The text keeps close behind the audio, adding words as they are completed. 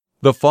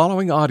The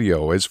following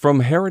audio is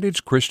from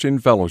Heritage Christian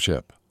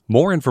Fellowship.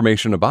 More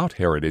information about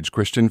Heritage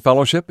Christian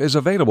Fellowship is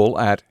available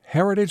at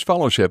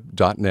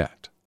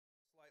heritagefellowship.net.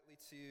 Slightly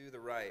to the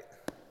right.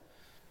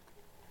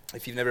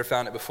 If you've never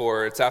found it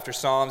before, it's after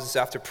Psalms, it's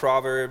after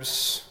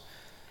Proverbs,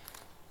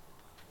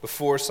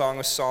 before Song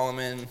of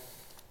Solomon.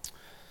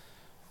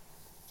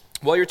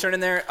 While you're turning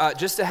there,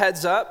 just a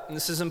heads up, and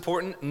this is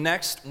important,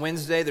 next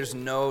Wednesday there's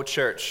no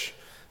church.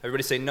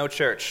 Everybody say no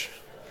church.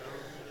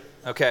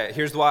 Okay,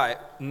 here's why.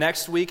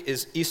 Next week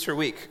is Easter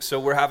week, so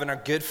we're having our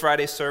Good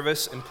Friday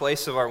service in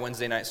place of our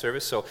Wednesday night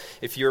service. So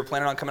if you're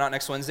planning on coming out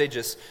next Wednesday,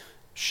 just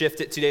shift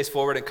it 2 days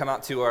forward and come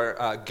out to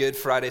our Good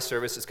Friday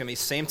service. It's going to be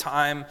same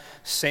time,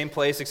 same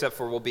place, except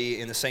for we'll be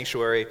in the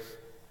sanctuary.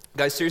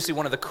 Guys, seriously,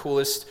 one of the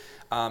coolest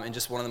and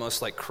just one of the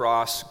most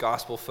cross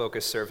gospel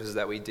focused services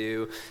that we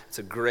do. It's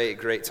a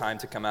great time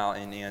to come out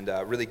and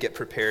really get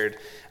prepared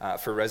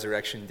for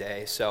Resurrection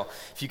Day. So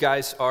if you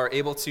guys are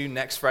able to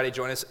next Friday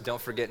join us, don't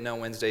forget no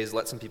Wednesdays.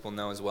 Let some people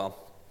know as well.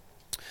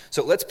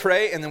 So let's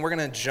pray, and then we're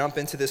going to jump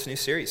into this new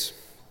series.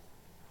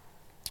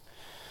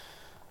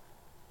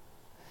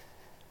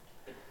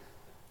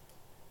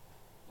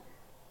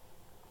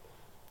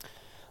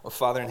 Well,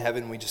 Father in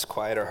heaven, we just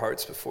quiet our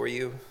hearts before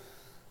you.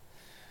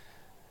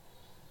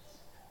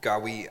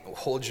 God, we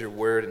hold your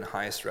word in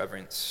highest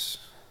reverence.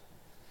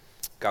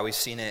 God, we've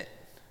seen it.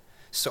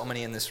 So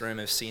many in this room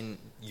have seen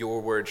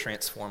your word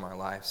transform our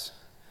lives.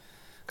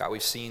 God,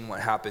 we've seen what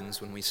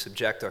happens when we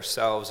subject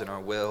ourselves and our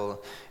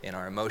will and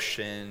our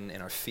emotion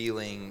and our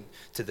feeling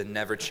to the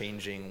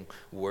never-changing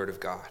word of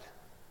God.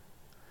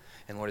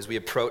 And Lord, as we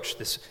approach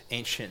this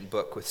ancient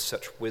book with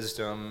such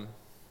wisdom,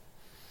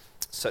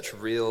 such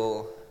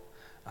real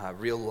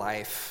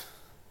life,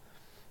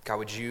 God,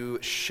 would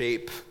you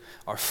shape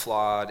our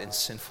flawed and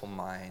sinful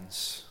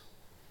minds?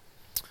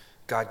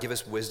 God, give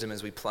us wisdom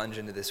as we plunge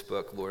into this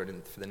book, Lord,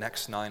 and for the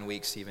next 9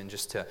 weeks even,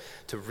 just to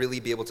really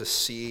be able to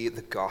see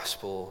the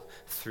gospel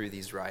through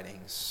these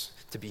writings,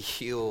 to be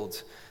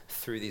healed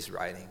through these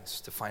writings,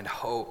 to find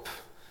hope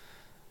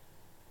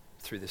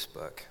through this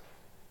book.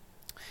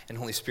 And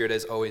Holy Spirit,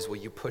 as always, will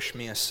you push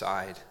me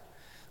aside?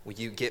 Will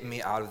you get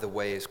me out of the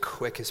way as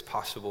quick as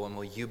possible, and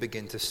will you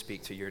begin to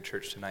speak to your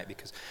church tonight,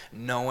 because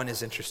no one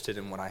is interested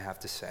in what I have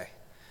to say.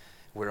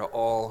 We're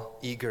all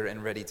eager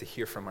and ready to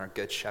hear from our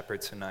good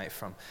shepherd tonight,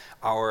 from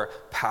our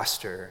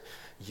pastor,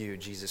 you,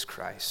 Jesus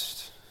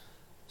Christ.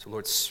 So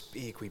Lord,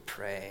 speak, we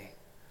pray.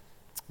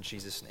 In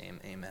Jesus' name,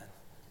 amen.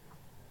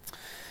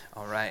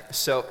 All right,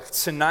 so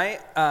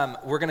tonight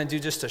we're going to do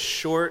just a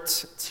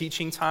short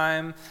teaching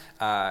time.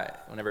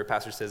 Whenever a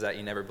pastor says that,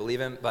 you never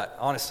believe him, but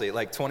honestly,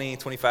 20,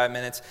 25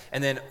 minutes.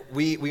 And then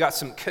we got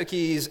some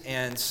cookies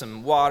and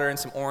some water and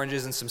some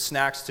oranges and some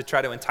snacks to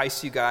try to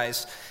entice you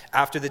guys.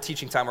 After the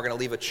teaching time, we're going to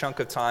leave a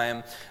chunk of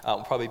time.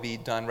 We'll probably be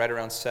done right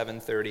around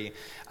 7:30.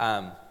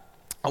 I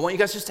want you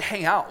guys just to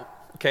hang out.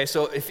 Okay,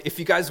 so if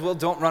you guys will,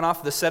 don't run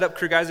off. The setup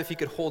crew guys, if you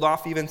could hold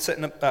off even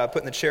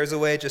putting the chairs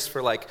away just for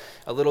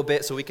a little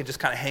bit, so we can just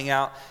kind of hang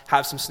out,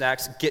 have some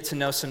snacks, get to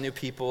know some new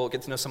people,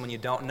 get to know someone you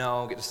don't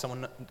know, get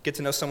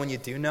to know someone you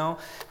do know.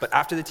 But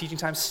after the teaching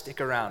time,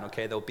 stick around,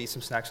 okay? There'll be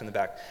some snacks in the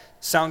back.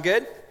 Sound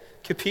good?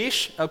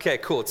 Capiche? Okay,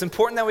 cool. It's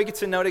important that we get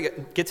to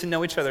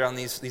know each other on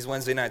these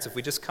Wednesday nights. If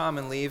we just come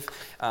and leave,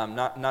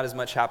 not as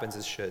much happens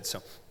as should.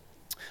 So,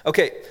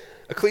 okay,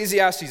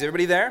 Ecclesiastes,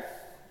 everybody there?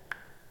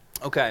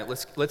 Okay,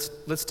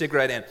 let's dig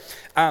right in.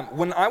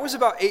 When I was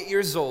about 8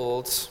 years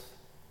old,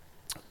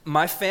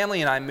 my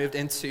family and I moved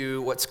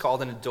into what's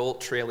called an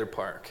adult trailer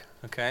park.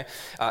 Okay,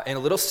 in a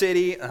little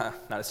city, a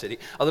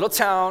little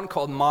town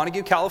called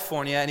Montague,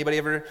 California. Anybody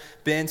ever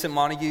been to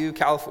Montague,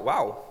 California?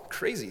 Wow,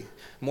 crazy.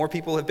 More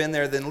people have been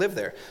there than live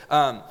there.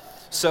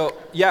 So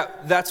yeah,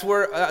 that's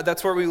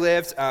where we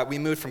lived. We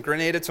moved from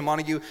Grenada to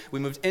Montague. We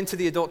moved into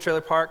the adult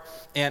trailer park.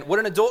 And what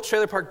an adult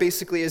trailer park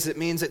basically is, it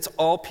means it's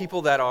all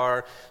people that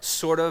are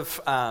sort of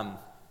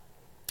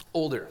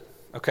older.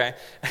 Okay.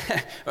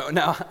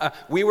 Now,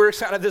 we were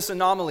kind of this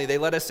anomaly. They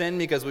let us in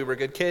because we were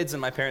good kids, and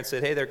my parents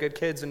said, hey, they're good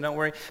kids, and don't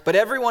worry. But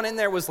everyone in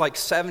there was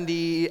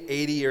 70,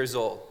 80 years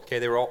old. Okay,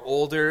 they were all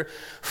older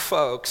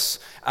folks.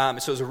 So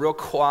it was a real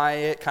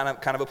quiet kind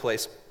of a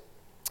place.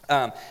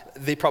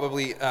 They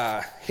probably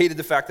hated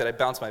the fact that I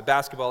bounced my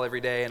basketball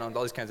every day and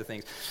all these kinds of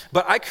things.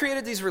 But I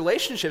created these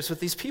relationships with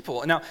these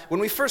people. Now, when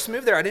we first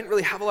moved there, I didn't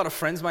really have a lot of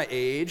friends my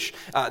age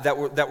that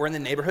were in the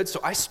neighborhood. So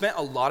I spent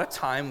a lot of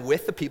time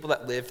with the people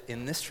that lived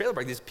in this trailer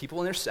park, these people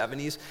in their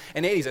 70s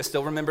and 80s. I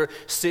still remember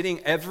sitting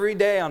every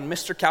day on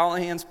Mr.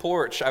 Callahan's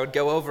porch. I would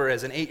go over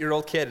as an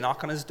 8-year-old kid,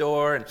 knock on his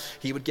door, and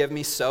he would give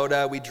me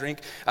soda. We'd drink,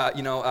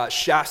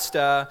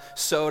 Shasta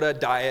soda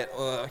diet,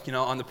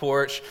 on the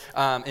porch.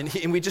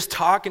 And we'd just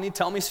talk, and he'd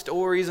tell me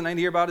stories, and I'd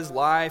hear about his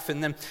life.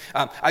 And then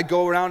I'd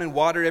go around and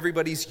water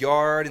everybody's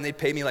yard, and they'd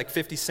pay me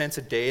 50 cents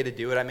a day to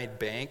do it. I made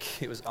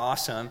bank. It was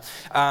awesome.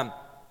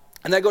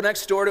 And I go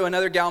next door to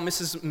another gal,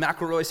 Mrs.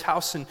 McElroy's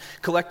house, and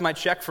collect my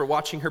check for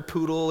watching her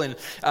poodle. And,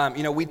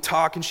 we'd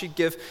talk, and she'd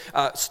give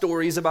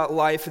stories about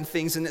life and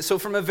things. And so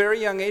from a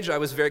very young age, I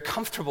was very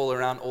comfortable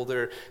around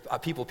older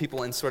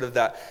people in sort of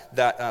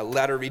that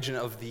latter region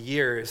of the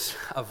years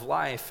of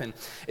life. And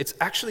it's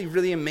actually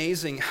really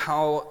amazing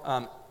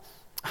how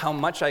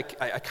much I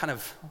kind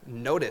of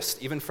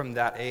noticed, even from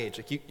that age.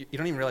 Like you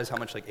don't even realize how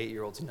much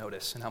 8-year-olds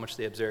notice and how much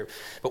they observe.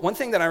 But one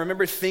thing that I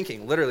remember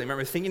thinking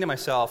to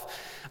myself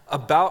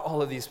about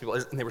all of these people,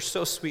 and they were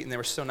so sweet and they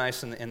were so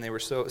nice and they were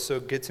so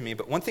good to me.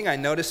 But one thing I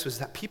noticed was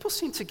that people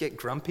seem to get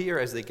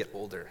grumpier as they get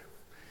older.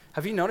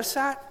 Have you noticed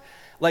that?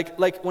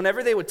 Like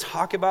whenever they would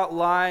talk about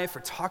life or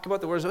talk about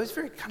the world, it was always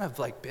very kind of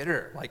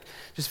bitter,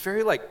 just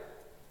very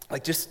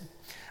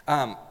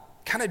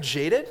kind of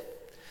jaded.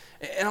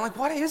 And I'm like,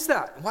 what is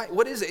that?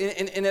 What is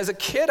it? And as a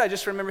kid, I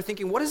just remember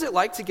thinking, what is it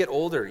like to get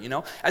older,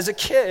 As a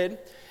kid,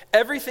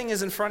 everything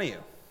is in front of you.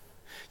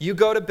 You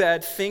go to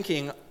bed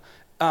thinking,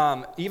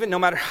 even no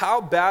matter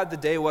how bad the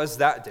day was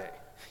that day,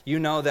 you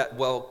know that,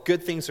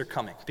 good things are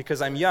coming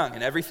because I'm young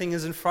and everything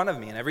is in front of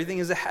me and everything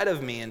is ahead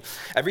of me and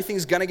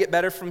everything's going to get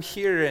better from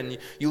here. And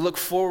you look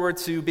forward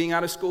to being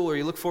out of school, or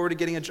you look forward to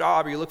getting a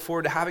job, or you look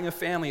forward to having a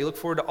family, you look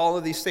forward to all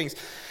of these things.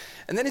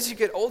 And then as you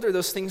get older,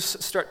 those things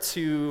start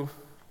to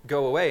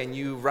go away and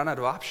you run out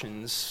of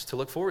options to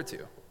look forward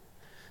to,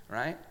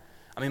 right?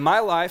 I mean,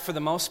 my life, for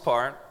the most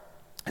part,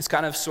 has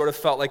kind of sort of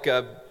felt like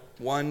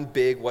one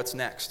big what's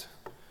next.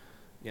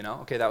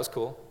 Okay, that was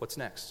cool. What's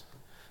next?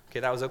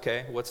 Okay, that was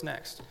okay. What's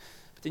next?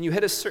 But then you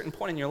hit a certain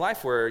point in your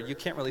life where you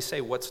can't really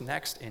say what's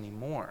next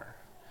anymore.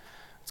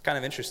 It's kind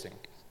of interesting.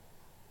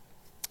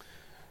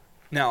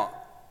 Now,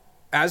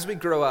 as we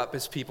grow up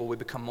as people, we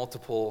become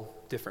multiple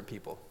different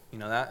people. You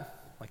know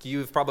that?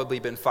 You've probably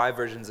been 5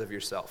 versions of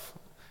yourself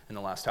in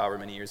the last however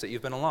many years that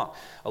you've been alive.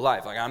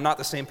 I'm not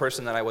the same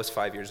person that I was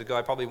 5 years ago.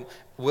 I probably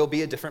will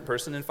be a different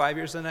person in 5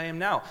 years than I am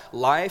now.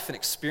 Life and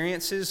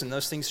experiences and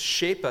those things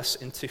shape us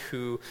into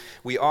who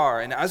we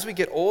are. And as we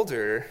get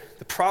older,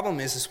 the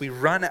problem is we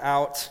run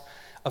out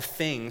of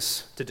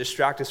things to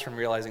distract us from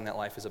realizing that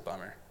life is a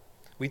bummer.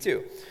 We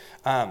do.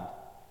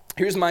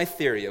 Here's my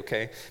theory,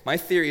 okay? My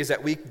theory is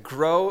that we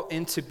grow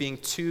into being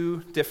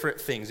 2 different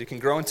things. You can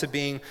grow into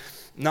being,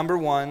 number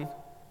 1,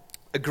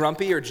 a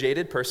grumpy or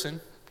jaded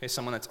person. Okay,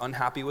 someone that's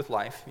unhappy with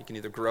life. You can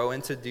either grow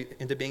into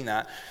being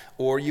that,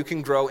 or you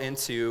can grow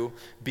into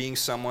being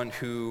someone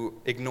who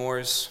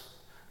ignores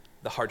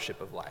the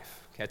hardship of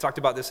life. Okay, I talked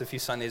about this a few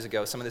Sundays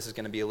ago. Some of this is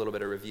going to be a little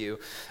bit of review.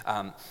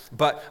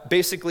 But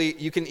basically,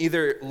 you can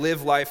either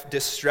live life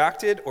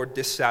distracted or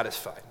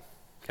dissatisfied.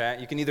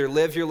 Okay? You can either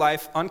live your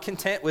life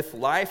uncontent with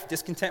life,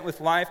 discontent with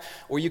life,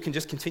 or you can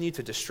just continue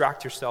to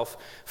distract yourself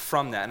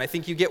from that. And I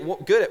think you get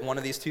good at one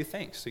of these 2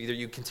 things. So either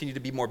you continue to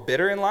be more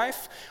bitter in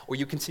life, or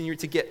you continue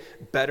to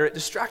get better at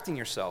distracting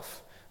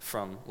yourself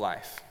from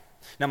life.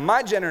 Now,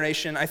 my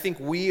generation, I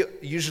think we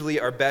usually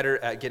are better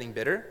at getting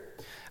bitter.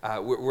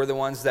 We're the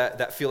ones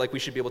that feel like we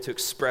should be able to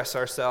express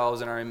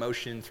ourselves and our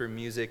emotion through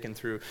music and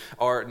through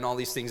art and all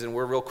these things, and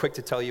we're real quick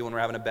to tell you when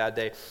we're having a bad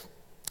day.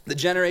 The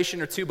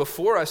generation or 2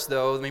 before us,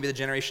 though, maybe the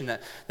generation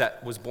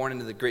that was born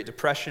into the Great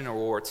Depression or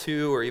World War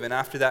II or even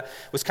after that,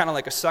 was kind of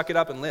like a suck it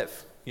up and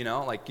live, you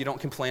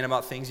don't complain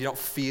about things, you don't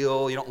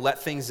feel, you don't let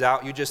things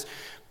out, you just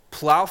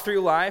plow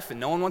through life and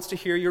no one wants to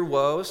hear your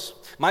woes.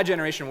 My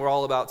generation, we're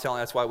all about telling,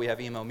 that's why we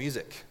have emo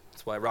music.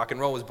 That's why rock and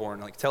roll was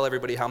born, tell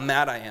everybody how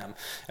mad I am.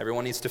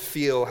 Everyone needs to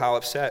feel how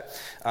upset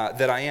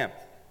that I am,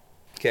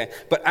 okay?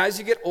 But as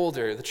you get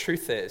older, the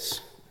truth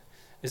is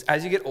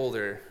as you get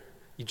older,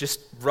 you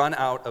just run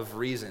out of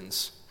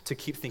reasons to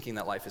keep thinking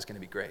that life is going to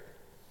be great.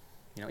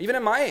 Even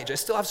at my age, I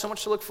still have so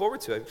much to look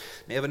forward to. I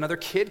may have another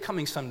kid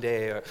coming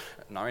someday, or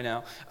not right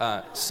now.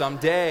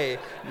 Someday,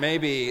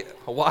 maybe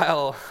a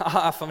while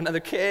off of another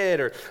kid,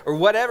 or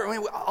whatever. I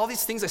mean, all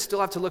these things I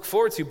still have to look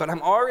forward to, but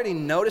I'm already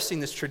noticing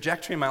this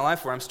trajectory in my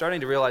life where I'm starting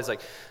to realize,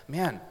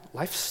 man,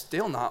 life's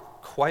still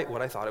not quite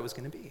what I thought it was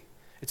going to be.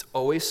 It's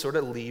always sort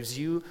of leaves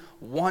you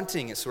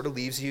wanting. It sort of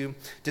leaves you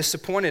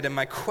disappointed. And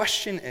my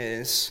question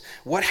is,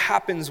 what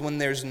happens when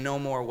there's no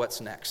more what's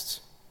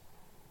next?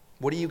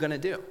 What are you going to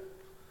do?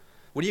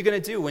 What are you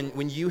going to do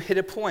when you hit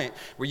a point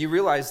where you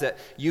realize that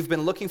you've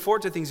been looking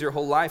forward to things your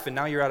whole life and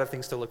now you're out of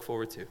things to look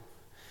forward to?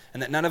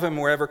 And that none of them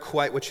were ever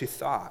quite what you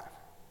thought?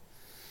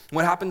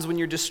 What happens when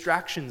your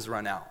distractions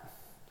run out?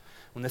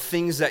 When the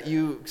things that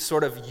you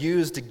sort of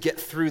use to get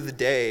through the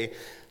day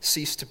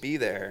cease to be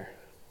there?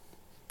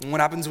 And what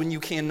happens when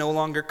you can no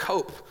longer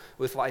cope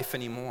with life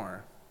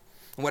anymore?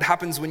 And what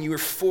happens when you are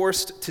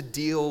forced to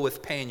deal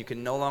with pain? You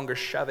can no longer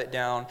shove it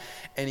down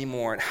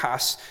anymore. It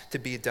has to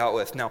be dealt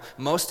with. Now,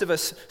 most of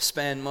us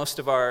spend most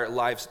of our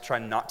lives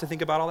trying not to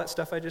think about all that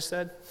stuff I just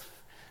said.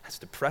 That's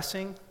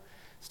depressing.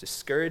 It's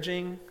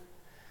discouraging.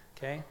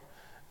 Okay?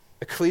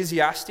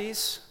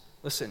 Ecclesiastes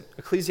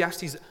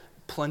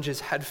plunges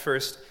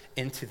headfirst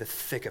into the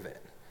thick of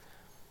it.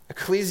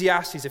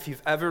 Ecclesiastes, if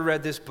you've ever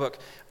read this book,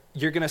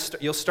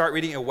 you'll start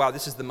reading it. Wow,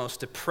 this is the most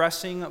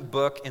depressing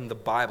book in the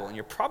Bible, and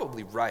you're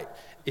probably right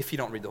if you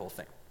don't read the whole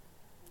thing.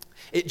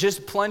 It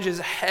just plunges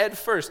head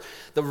first.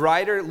 The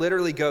writer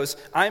literally goes,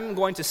 I'm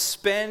going to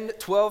spend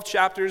 12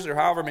 chapters or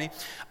however many,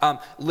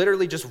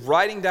 literally just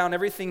writing down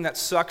everything that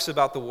sucks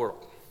about the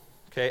world.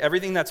 Okay,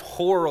 everything that's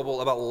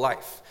horrible about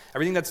life,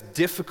 everything that's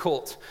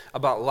difficult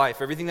about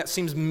life, everything that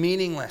seems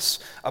meaningless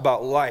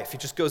about life. He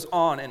just goes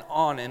on and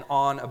on and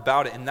on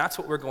about it. And that's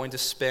what we're going to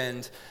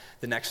spend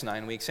the next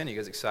 9 weeks in. You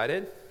guys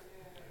excited?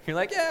 You're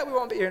like, yeah, we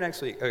won't be here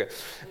next week. Okay.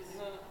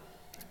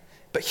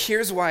 But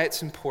here's why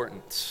it's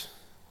important.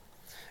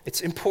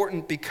 It's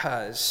important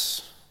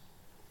because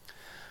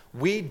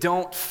we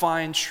don't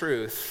find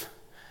truth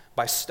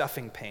by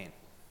stuffing pain.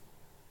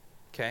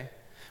 Okay?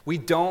 We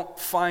don't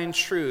find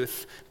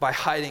truth by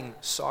hiding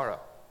sorrow.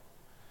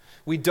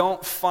 We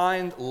don't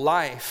find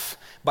life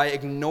by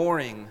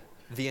ignoring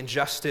the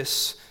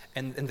injustice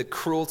and the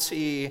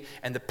cruelty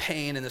and the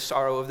pain and the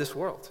sorrow of this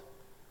world.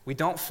 We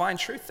don't find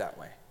truth that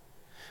way.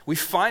 We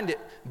find it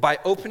by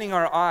opening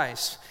our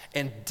eyes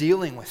and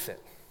dealing with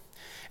it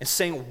and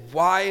saying,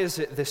 why is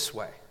it this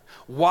way?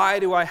 Why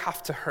do I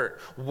have to hurt?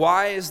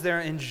 Why is there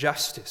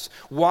injustice?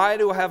 Why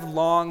do I have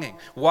longing?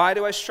 Why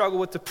do I struggle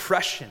with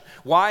depression?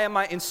 Why am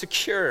I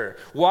insecure?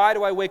 Why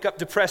do I wake up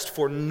depressed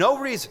for no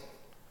reason?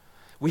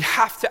 We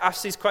have to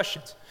ask these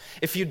questions.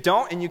 If you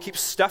don't and you keep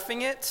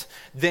stuffing it,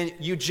 then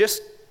you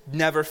just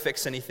never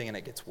fix anything and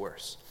it gets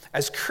worse.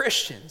 As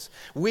Christians,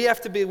 we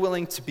have to be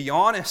willing to be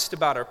honest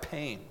about our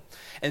pain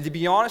and to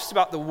be honest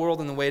about the world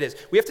and the way it is.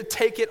 We have to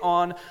take it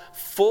on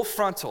full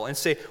frontal and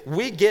say,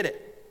 we get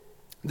it.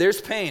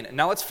 There's pain.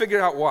 Now let's figure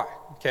out why,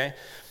 okay?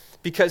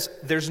 Because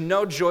there's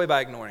no joy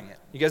by ignoring it.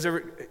 You guys,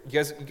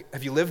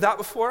 have you lived that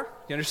before?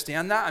 You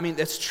understand that? I mean,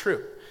 that's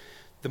true.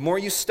 The more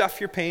you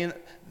stuff your pain,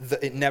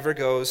 it never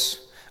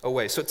goes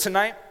away. So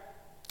tonight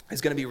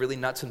is going to be really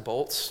nuts and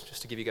bolts,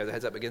 just to give you guys a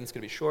heads up. Again, it's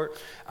going to be short.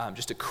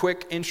 Just a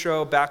quick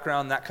intro,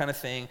 background, that kind of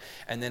thing.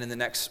 And then in the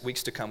next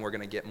weeks to come, we're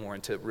going to get more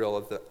into real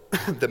of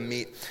the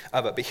meat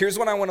of it. But here's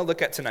what I want to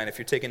look at tonight. If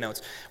you're taking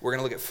notes, we're going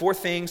to look at 4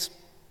 things.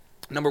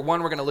 Number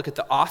 1, we're going to look at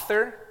the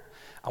author.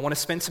 I want to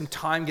spend some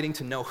time getting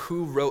to know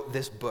who wrote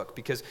this book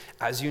because,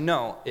 as you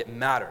know, it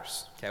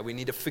matters. Okay, we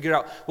need to figure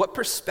out what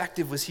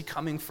perspective was he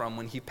coming from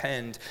when he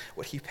penned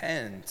what he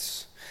penned.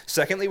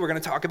 Secondly, we're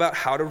going to talk about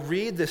how to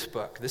read this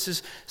book. This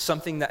is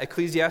something that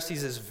Ecclesiastes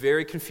is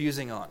very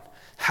confusing on.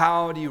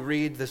 How do you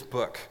read this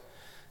book?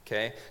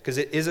 Okay, because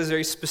it is a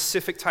very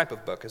specific type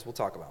of book, as we'll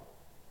talk about.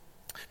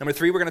 Number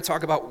 3, we're going to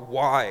talk about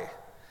why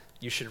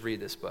you should read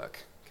this book.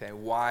 Okay,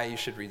 why you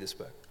should read this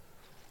book.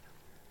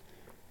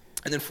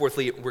 And then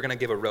fourthly, we're going to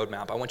give a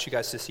roadmap. I want you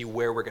guys to see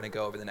where we're going to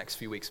go over the next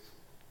few weeks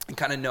and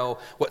kind of know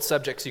what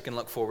subjects you can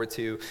look forward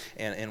to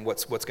and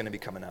what's going to be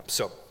coming up.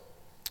 So,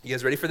 you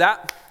guys ready for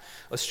that?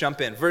 Let's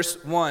jump in.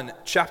 Verse 1,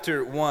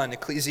 chapter 1,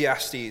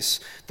 Ecclesiastes.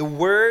 The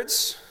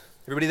words,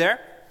 everybody there?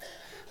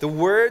 The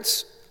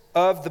words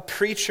of the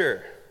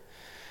preacher,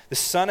 the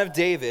son of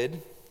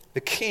David,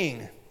 the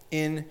king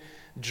in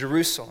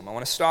Jerusalem. I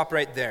want to stop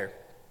right there.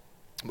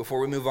 Before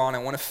we move on, I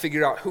want to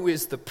figure out who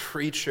is the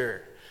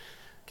preacher.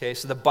 Okay,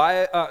 so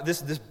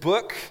this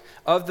book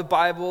of the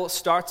Bible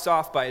starts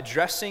off by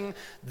addressing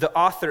the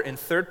author in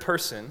third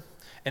person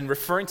and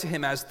referring to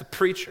him as the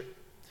preacher.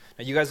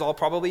 Now, you guys all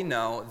probably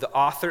know the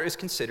author is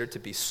considered to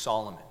be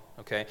Solomon,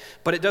 okay?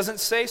 But it doesn't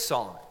say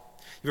Solomon.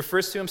 He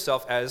refers to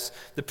himself as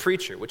the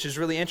preacher, which is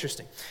really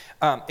interesting.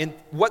 And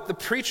what the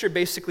preacher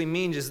basically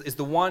means is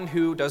the one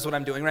who does what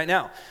I'm doing right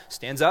now.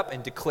 Stands up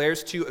and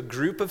declares to a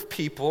group of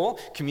people,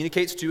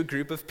 communicates to a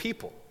group of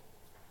people.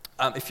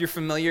 If you're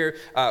familiar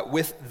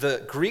with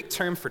the Greek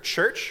term for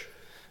church,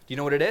 do you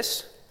know what it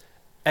is?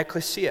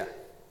 Ecclesia.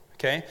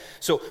 Okay?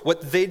 So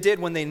what they did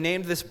when they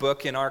named this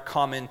book in our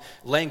common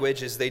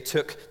language is they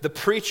took the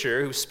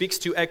preacher who speaks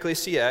to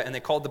Ecclesia and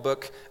they called the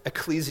book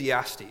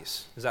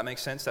Ecclesiastes. Does that make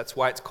sense? That's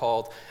why it's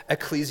called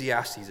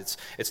Ecclesiastes.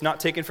 It's not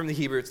taken from the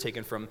Hebrew, it's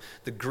taken from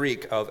the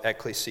Greek of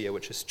Ecclesia,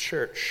 which is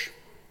church.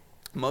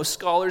 Most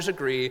scholars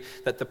agree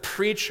that the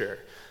preacher,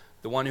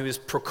 the one who is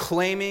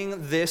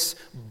proclaiming this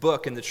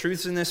book and the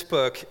truths in this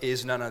book,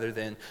 is none other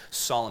than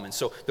Solomon.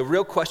 So the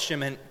real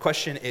question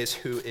is,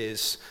 who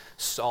is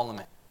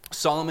Solomon?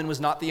 Solomon was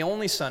not the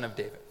only son of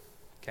David.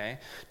 Okay?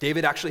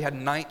 David actually had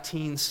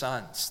 19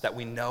 sons that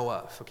we know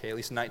of. Okay, at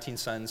least 19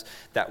 sons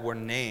that were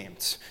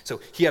named.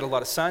 So he had a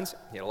lot of sons.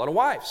 He had a lot of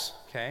wives.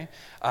 Okay,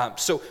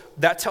 so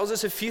that tells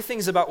us a few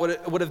things about what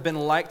it would have been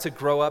like to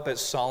grow up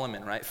as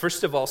Solomon. Right?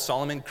 First of all,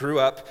 Solomon grew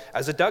up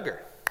as a duggar.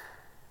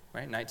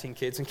 Right, 19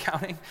 kids and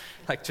counting.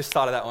 Like, just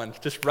thought of that one,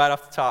 just right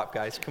off the top,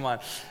 guys. Come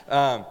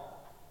on.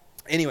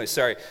 Anyway,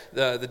 sorry,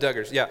 the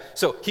Duggars. Yeah,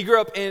 so he grew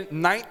up in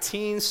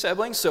 19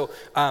 siblings. So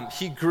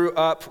he grew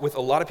up with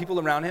a lot of people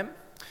around him.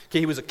 Okay,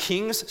 he was a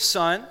king's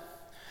son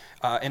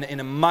in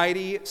a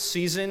mighty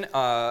season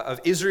of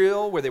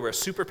Israel where they were a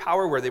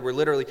superpower, where they were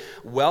literally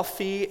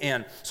wealthy.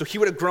 And so he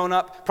would have grown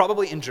up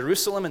probably in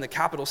Jerusalem, in the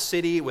capital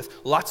city, with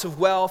lots of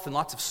wealth and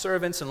lots of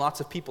servants and lots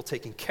of people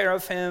taking care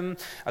of him.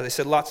 As I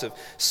said, lots of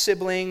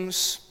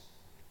siblings.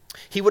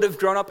 He would have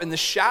grown up in the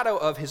shadow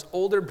of his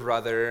older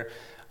brother,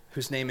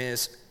 whose name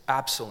is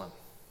Absalom.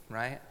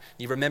 right?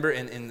 You remember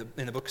in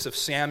the books of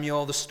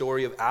Samuel, the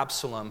story of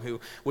Absalom, who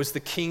was the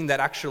king that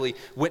actually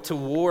went to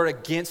war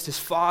against his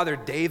father,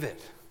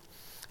 David,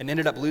 and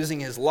ended up losing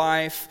his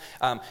life.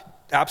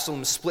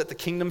 Absalom split the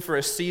kingdom for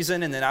a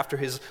season, and then after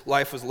his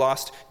life was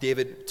lost,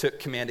 David took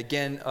command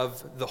again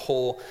of the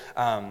whole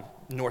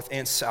north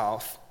and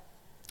south.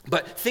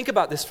 But think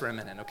about this for a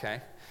minute,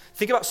 okay?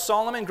 Think about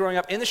Solomon growing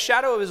up in the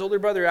shadow of his older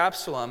brother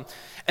Absalom,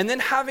 and then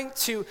having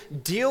to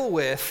deal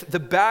with the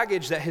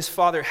baggage that his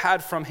father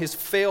had from his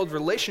failed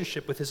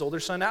relationship with his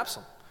older son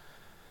Absalom.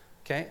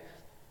 Okay?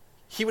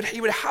 He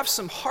would have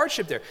some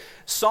hardship there.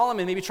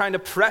 Solomon maybe trying to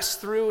press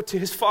through to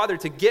his father,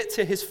 to get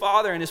to his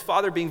father, and his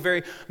father being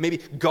very maybe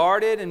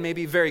guarded and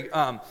maybe very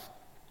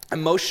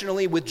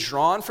emotionally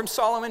withdrawn from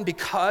Solomon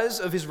because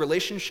of his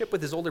relationship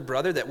with his older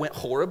brother that went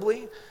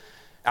horribly.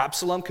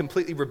 Absalom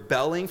completely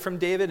rebelling from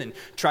David and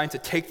trying to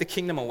take the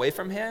kingdom away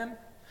from him.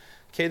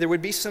 Okay, there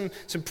would be some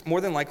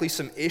more than likely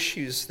some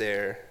issues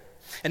there.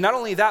 And not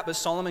only that, but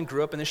Solomon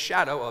grew up in the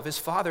shadow of his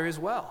father as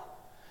well.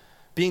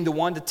 Being the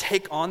one to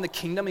take on the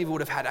kingdom, he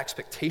would have had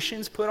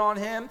expectations put on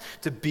him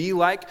to be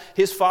like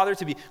his father,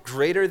 to be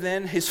greater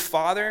than his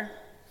father.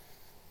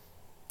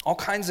 All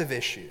kinds of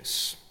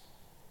issues.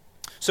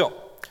 So,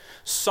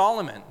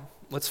 Solomon,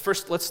 let's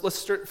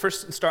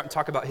start and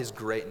talk about his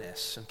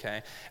greatness,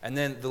 okay? And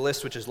then the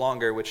list, which is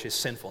longer, which is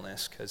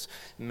sinfulness, because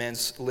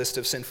men's list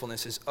of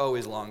sinfulness is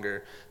always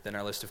longer than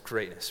our list of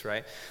greatness,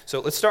 right?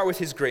 So let's start with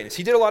his greatness.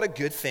 He did a lot of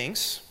good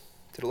things,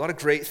 did a lot of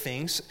great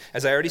things.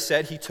 As I already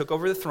said, he took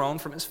over the throne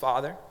from his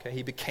father, okay?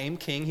 He became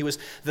king. He was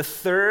the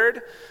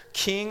third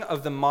king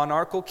of the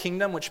monarchical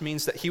kingdom, which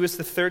means that he was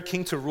the third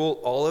king to rule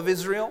all of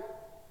Israel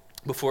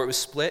before it was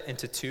split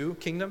into two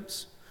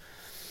kingdoms.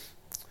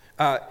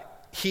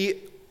 He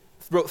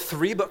wrote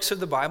 3 books of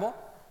the Bible,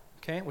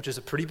 okay, which is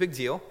a pretty big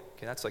deal.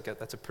 Okay,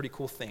 that's a pretty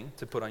cool thing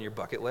to put on your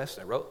bucket list.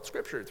 I wrote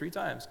Scripture 3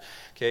 times.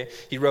 Okay,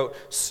 he wrote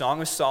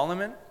Song of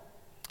Solomon.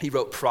 He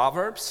wrote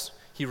Proverbs.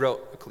 He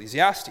wrote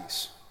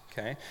Ecclesiastes.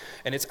 Okay,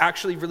 and it's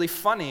actually really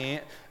funny,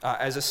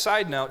 as a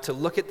side note, to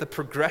look at the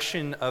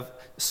progression of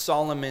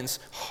Solomon's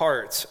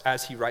heart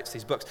as he writes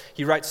these books.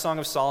 He writes Song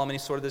of Solomon.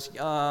 He's sort of this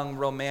young,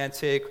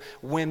 romantic,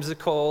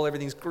 whimsical,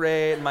 everything's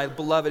great, and my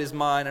beloved is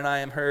mine, and I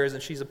am hers,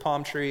 and she's a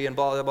palm tree, and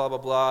blah, blah, blah, blah,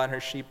 blah,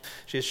 and she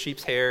has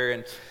sheep's hair,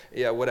 and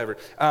yeah, whatever.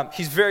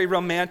 He's very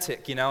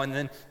romantic,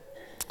 and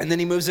then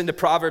he moves into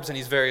Proverbs, and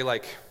he's very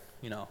like,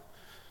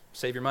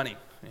 save your money,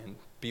 and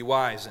be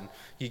wise, and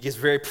he gets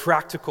very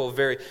practical,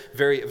 very,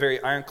 very,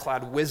 very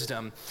ironclad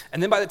wisdom.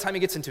 And then by the time he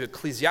gets into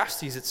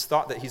Ecclesiastes, it's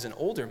thought that he's an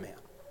older man.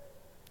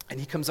 And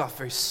he comes off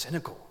very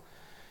cynical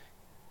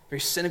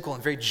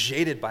and very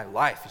jaded by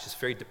life. He's just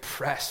very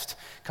depressed.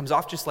 Comes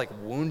off just like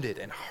wounded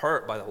and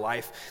hurt by the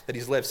life that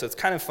he's lived. So it's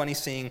kind of funny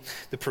seeing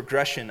the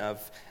progression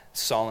of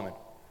Solomon.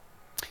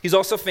 He's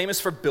also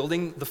famous for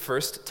building the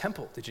first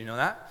temple. Did you know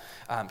that?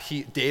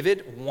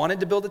 David wanted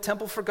to build a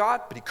temple for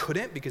God, but he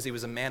couldn't because he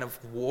was a man of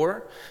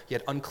war. He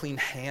had unclean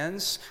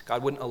hands.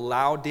 God wouldn't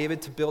allow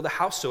David to build a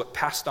house, so it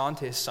passed on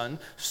to his son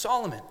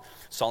Solomon.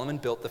 Solomon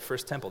built the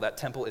first temple. That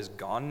temple is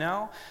gone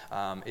now.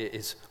 It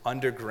is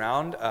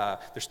underground.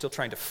 They're still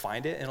trying to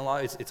find it in a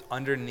lot. It's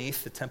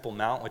underneath the Temple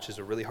Mount, which is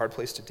a really hard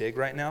place to dig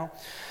right now.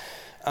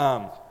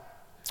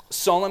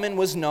 Solomon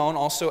was known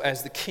also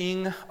as the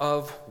king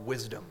of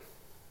wisdom.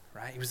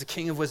 Right? He was the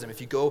king of wisdom. If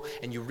you go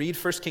and you read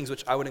 1 Kings,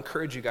 which I would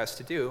encourage you guys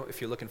to do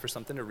if you're looking for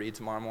something to read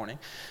tomorrow morning,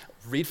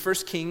 read 1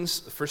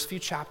 Kings, the first few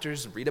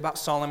chapters, read about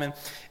Solomon.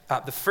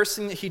 The first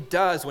thing that he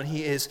does when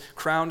he is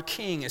crowned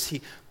king is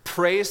he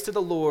prays to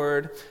the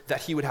Lord that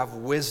he would have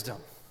wisdom.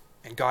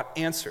 And God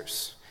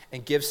answers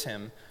and gives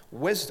him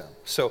wisdom.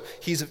 So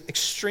he's an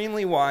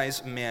extremely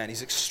wise man.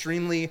 He's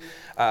extremely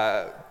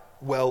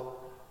well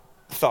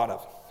thought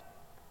of.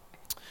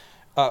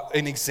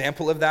 An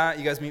example of that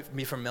you guys may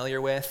be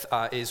familiar with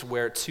is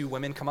where 2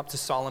 women come up to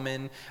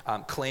Solomon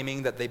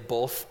claiming that they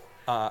both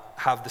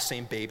have the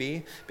same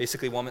baby.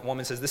 Basically, one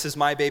woman says, this is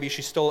my baby,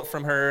 she stole it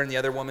from her, and the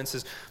other woman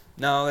says,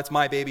 no, that's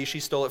my baby, she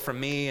stole it from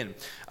me. And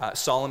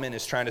Solomon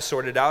is trying to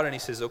sort it out, and he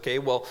says, okay,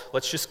 well,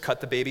 let's just cut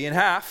the baby in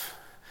half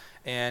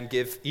and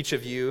give each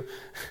of you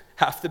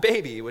half the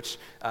baby, which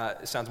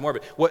sounds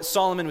morbid. What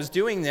Solomon was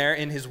doing there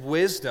in his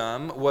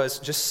wisdom was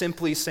just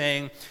simply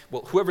saying,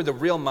 well, whoever the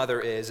real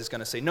mother is going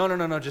to say,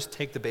 no, just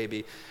take the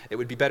baby. It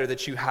would be better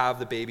that you have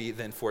the baby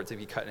than for it to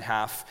be cut in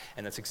half,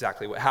 and that's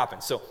exactly what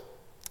happened. So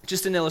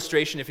just an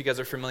illustration, if you guys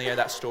are familiar,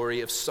 that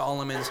story of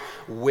Solomon's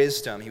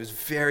wisdom. He was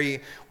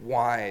very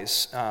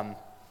wise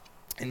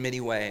in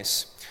many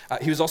ways.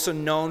 He was also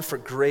known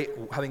for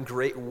having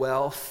great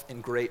wealth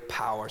and great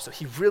power. So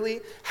he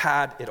really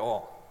had it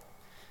all.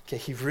 Okay,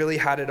 he really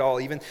had it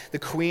all. Even the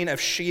Queen of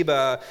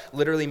Sheba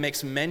literally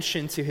makes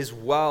mention to his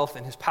wealth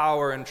and his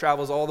power and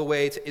travels all the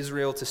way to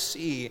Israel to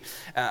see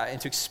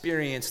and to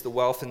experience the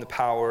wealth and the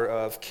power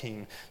of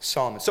King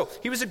Solomon. So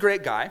he was a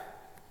great guy,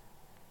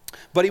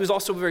 but he was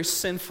also a very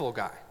sinful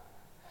guy.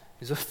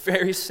 He's a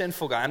very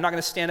sinful guy. I'm not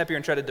going to stand up here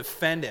and try to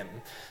defend him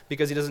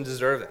because he doesn't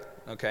deserve it,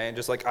 okay? And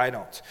just like I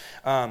don't.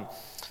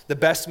 The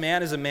best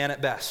man is a man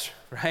at best,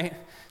 right?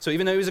 So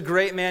even though he was a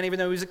great man, even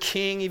though he was a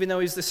king, even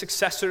though he's the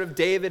successor of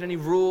David and he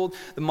ruled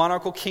the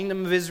monarchical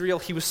kingdom of Israel,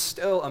 he was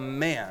still a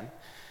man,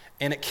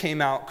 and it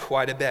came out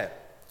quite a bit.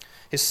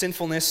 His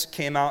sinfulness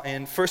came out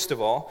in, first of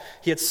all,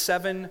 he had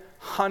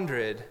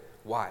 700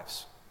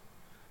 wives,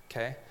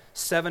 okay?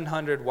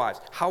 700 wives.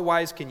 How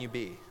wise can you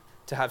be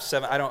to have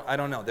seven? I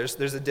don't know.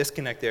 There's a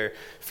disconnect there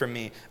for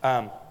me.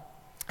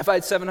 If I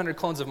had 700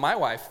 clones of my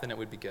wife, then it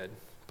would be good.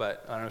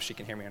 But I don't know if she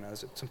can hear me or not.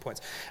 There's some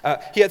points.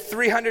 He had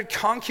 300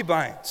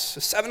 concubines. So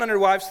 700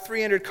 wives,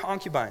 300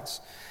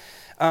 concubines.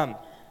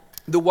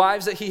 The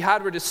wives that he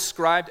had were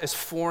described as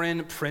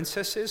foreign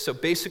princesses. So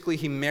basically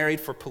he married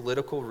for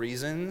political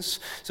reasons.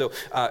 So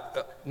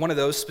one of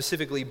those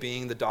specifically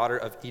being the daughter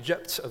of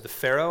Egypt, of the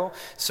Pharaoh.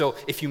 So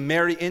if you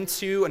marry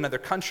into another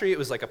country, it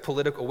was like a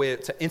political way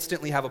to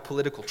instantly have a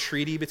political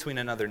treaty between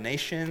another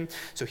nation.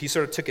 So he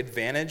sort of took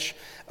advantage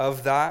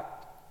of that.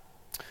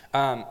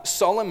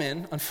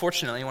 Solomon,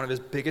 unfortunately, one of his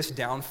biggest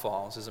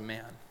downfalls as a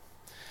man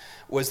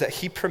was that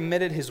he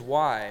permitted his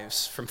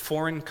wives from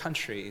foreign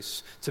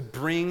countries to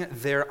bring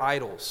their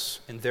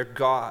idols and their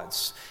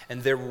gods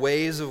and their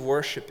ways of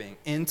worshiping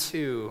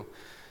into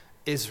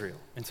Israel,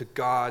 into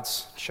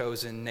God's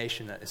chosen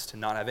nation that is to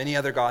not have any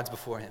other gods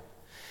before him.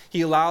 He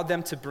allowed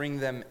them to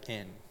bring them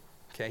in.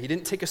 Okay? He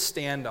didn't take a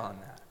stand on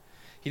that.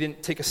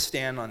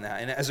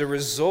 And as a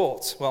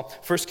result,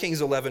 1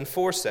 Kings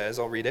 11:4 says,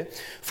 I'll read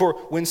it, "For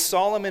when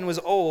Solomon was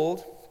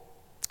old,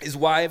 his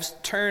wives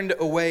turned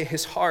away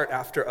his heart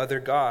after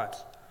other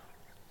gods.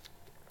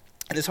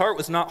 And his heart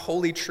was not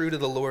wholly true to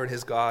the Lord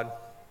his God,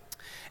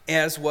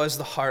 as was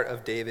the heart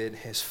of David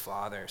his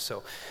father."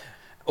 So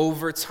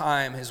over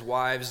time, his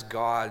wives'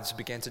 gods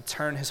began to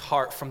turn his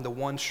heart from the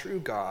one true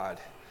God,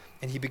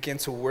 and he began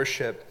to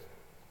worship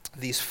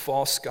these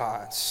false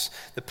gods.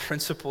 The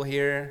principle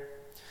here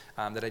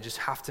that I just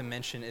have to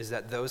mention is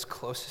that those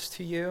closest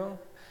to you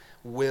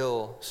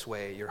will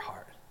sway your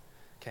heart.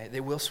 Okay, they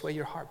will sway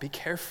your heart. Be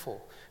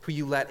careful who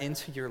you let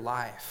into your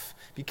life.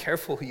 Be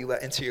careful who you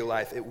let into your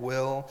life. It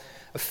will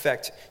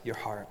affect your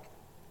heart.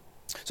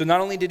 So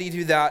not only did he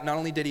do that, not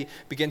only did he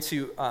begin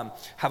to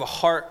have a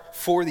heart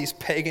for these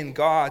pagan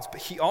gods,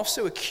 but he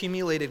also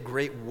accumulated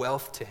great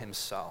wealth to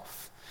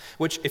himself.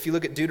 Which, if you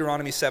look at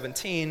Deuteronomy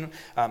 17,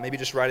 maybe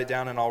just write it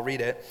down and I'll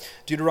read it.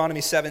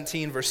 Deuteronomy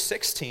 17, verse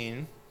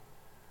 16,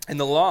 in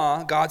the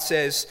law, God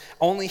says,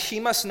 "Only he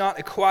must not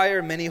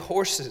acquire many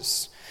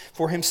horses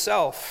for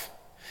himself,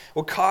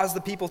 or cause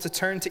the people to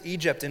turn to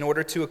Egypt in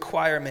order to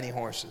acquire many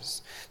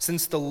horses.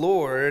 Since the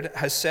Lord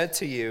has said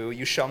to you,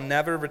 you shall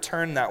never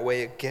return that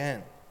way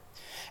again.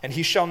 And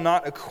he shall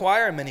not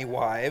acquire many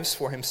wives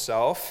for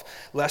himself,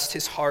 lest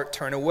his heart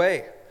turn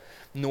away.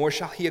 Nor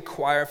shall he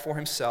acquire for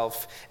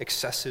himself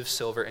excessive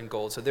silver and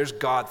gold." So there's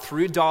God,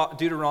 through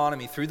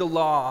Deuteronomy, through the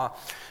law,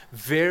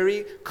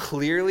 very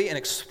clearly and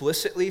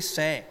explicitly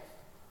saying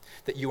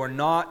that you are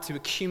not to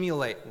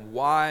accumulate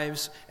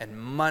wives and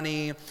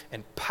money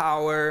and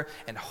power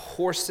and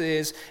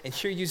horses. And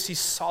here you see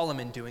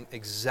Solomon doing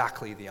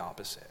exactly the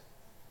opposite.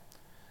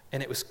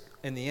 And it was,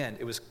 in the end,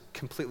 it was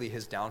completely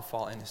his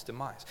downfall and his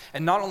demise.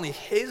 And not only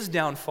his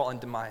downfall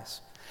and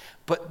demise,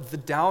 but the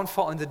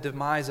downfall and the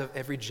demise of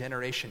every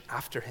generation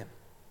after him.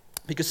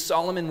 Because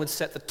Solomon would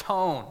set the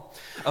tone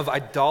of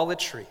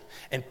idolatry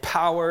and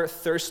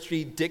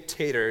power-thirsty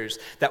dictators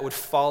that would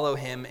follow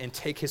him and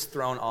take his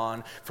throne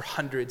on for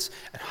hundreds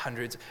and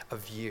hundreds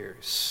of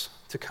years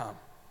to come.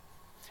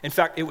 In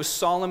fact, it was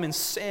Solomon's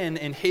sin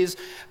and his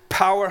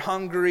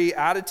power-hungry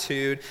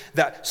attitude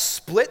that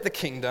split the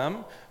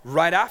kingdom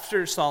right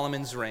after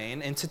Solomon's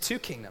reign into two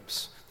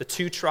kingdoms, the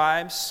 2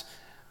 tribes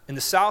in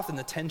the south and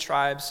the 10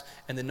 tribes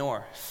in the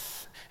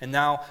north. And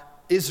now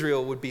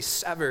Israel would be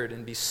severed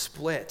and be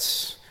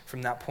split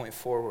from that point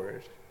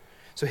forward.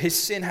 So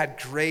his sin had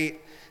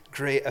great,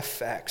 great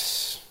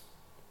effects.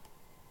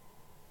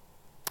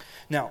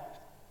 Now,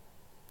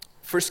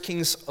 1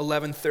 Kings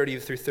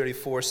 11:30 through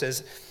 34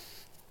 says,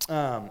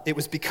 it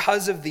was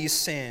because of these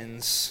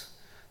sins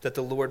that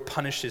the Lord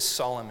punishes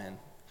Solomon.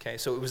 Okay,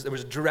 so there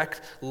was a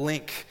direct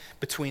link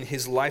between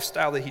his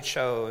lifestyle that he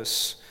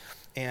chose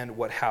and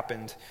what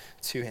happened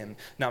to him.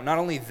 Now, not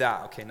only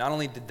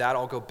did that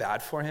all go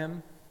bad for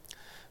him,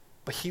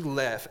 but he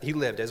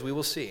lived, as we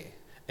will see,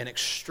 an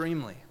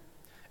extremely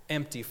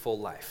empty, full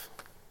life.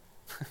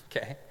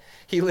 Okay?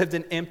 He lived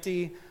an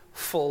empty,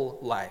 full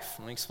life.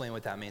 Let me explain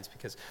what that means,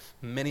 because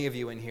many of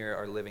you in here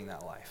are living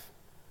that life.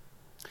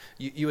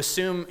 You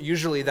assume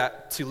usually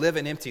that to live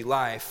an empty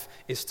life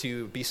is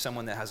to be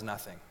someone that has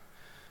nothing.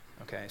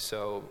 Okay,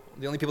 so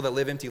the only people that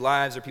live empty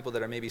lives are people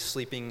that are maybe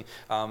sleeping,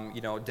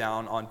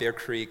 down on Bear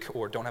Creek,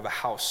 or don't have a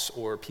house,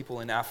 or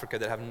people in Africa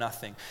that have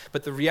nothing.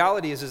 But the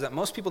reality is that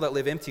most people that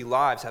live empty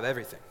lives have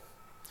everything.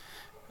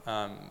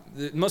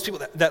 Most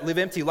people that live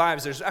empty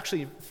lives, there's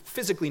actually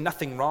physically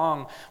nothing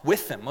wrong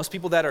with them. Most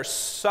people that are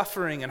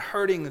suffering and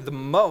hurting the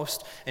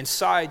most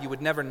inside, you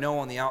would never know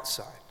on the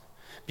outside.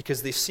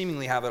 because they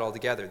seemingly have it all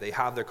together. They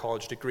have their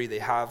college degree, they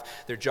have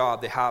their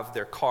job, they have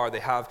their car, they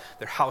have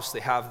their house, they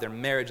have their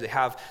marriage, they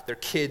have their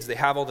kids, they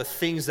have all the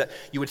things that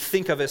you would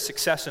think of as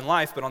success in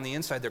life, but on the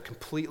inside, they're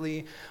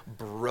completely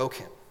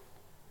broken.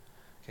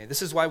 Okay,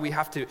 this is why we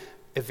have to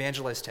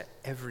evangelize to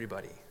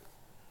everybody,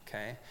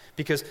 okay?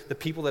 Because the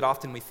people that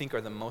often we think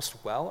are the most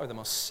well are the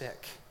most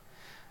sick.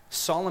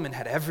 Solomon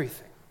had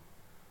everything.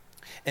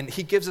 And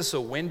he gives us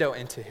a window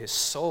into his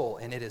soul,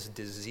 and it is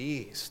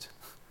diseased.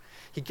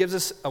 He gives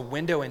us a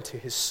window into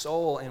his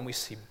soul, and we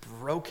see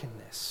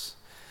brokenness.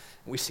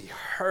 We see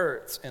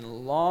hurt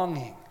and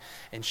longing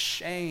and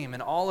shame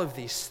and all of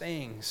these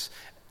things.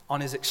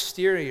 On his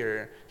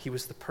exterior, he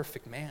was the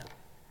perfect man,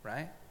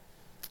 right?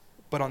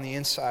 But on the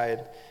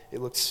inside,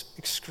 it looks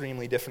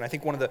extremely different. I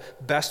think one of the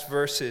best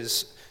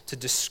verses to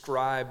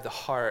describe the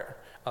heart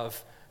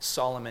of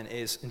Solomon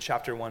is in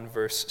chapter 1,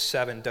 verse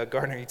 7. Doug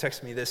Gardner, he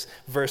texted me this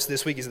verse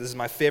this week. He said, this is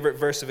my favorite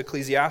verse of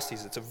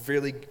Ecclesiastes. It's a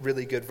really,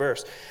 really good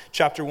verse.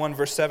 Chapter 1,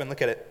 verse 7,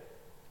 look at it.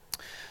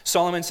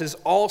 Solomon says,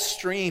 all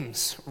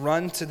streams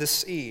run to the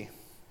sea,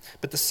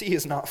 but the sea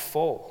is not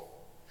full.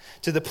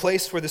 To the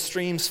place where the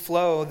streams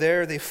flow,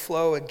 there they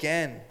flow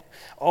again.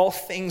 All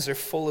things are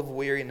full of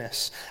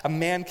weariness. A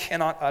man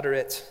cannot utter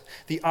it.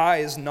 The eye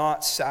is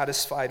not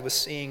satisfied with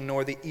seeing,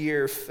 nor the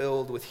ear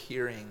filled with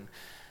hearing.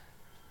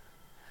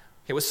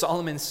 Okay, what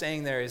Solomon's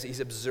saying there is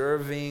he's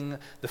observing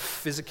the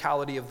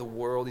physicality of the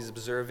world. He's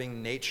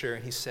observing nature.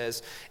 And he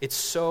says, it's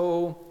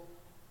so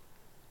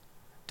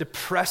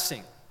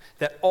depressing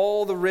that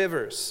all the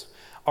rivers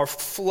are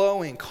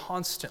flowing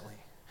constantly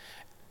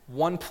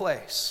one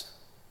place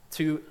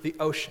to the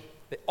ocean.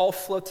 They all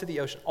flow to the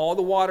ocean. All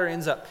the water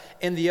ends up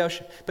in the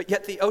ocean. But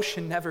yet the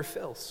ocean never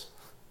fills.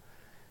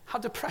 How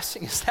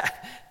depressing is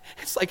that?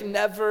 It's like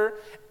never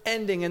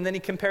ending. And then he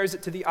compares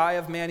it to the eye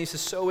of man. He says,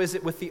 so is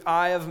it with the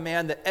eye of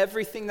man that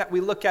everything that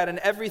we look at and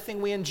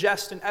everything we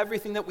ingest and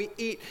everything that we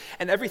eat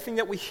and everything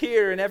that we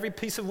hear and every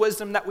piece of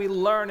wisdom that we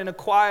learn and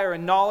acquire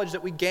and knowledge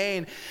that we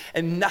gain,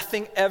 and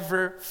nothing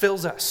ever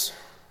fills us.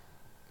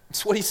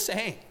 That's what he's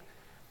saying.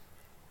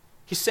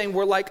 He's saying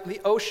we're like the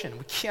ocean.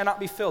 We cannot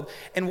be filled.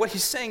 And what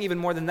he's saying even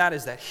more than that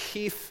is that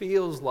he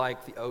feels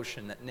like the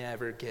ocean that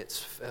never gets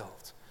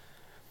filled.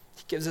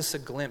 He gives us a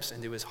glimpse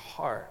into his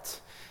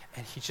heart,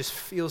 and he just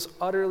feels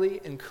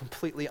utterly and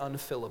completely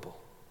unfillable.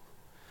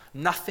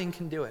 Nothing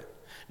can do it.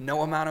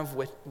 No amount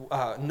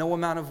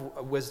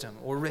of wisdom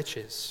or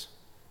riches,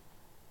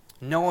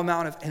 no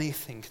amount of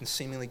anything can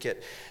seemingly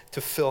get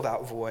to fill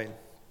that void.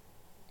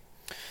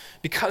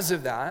 Because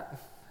of that,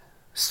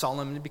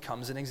 Solomon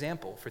becomes an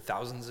example for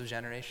thousands of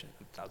generations,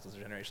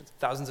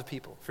 thousands of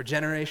people, for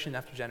generation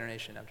after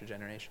generation after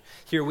generation.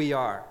 Here we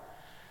are,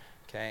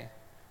 okay,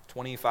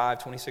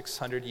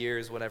 2,600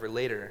 years, whatever,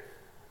 later,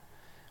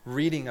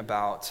 reading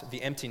about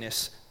the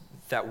emptiness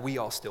that we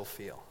all still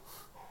feel.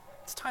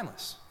 It's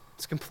timeless.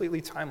 It's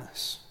completely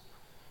timeless.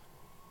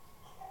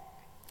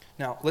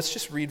 Now, let's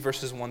just read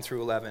verses 1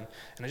 through 11,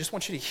 and I just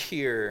want you to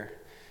hear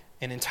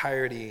in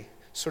entirety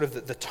sort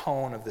of the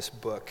tone of this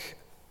book.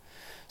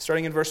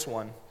 Starting in verse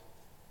 1,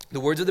 the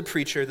words of the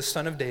preacher, the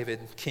son of David,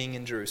 king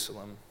in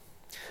Jerusalem.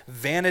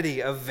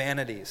 Vanity of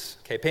vanities.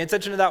 Okay, pay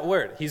attention to that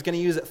word. He's going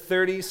to use it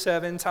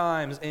 37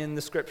 times in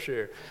the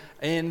scripture,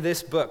 in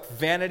this book.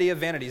 Vanity of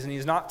vanities. And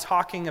he's not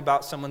talking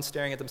about someone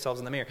staring at themselves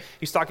in the mirror.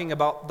 He's talking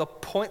about the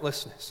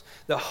pointlessness,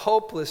 the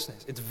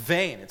hopelessness. It's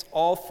vain. It's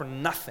all for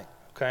nothing.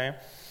 Okay?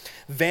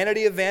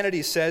 Vanity of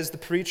vanities, says the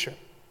preacher.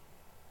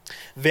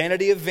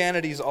 Vanity of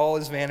vanities, all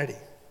is vanity.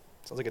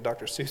 Sounds like a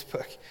Dr. Seuss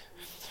book.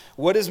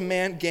 What does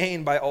man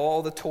gain by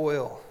all the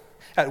toil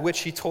at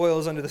which he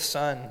toils under the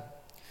sun?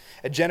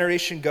 A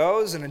generation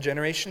goes and a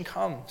generation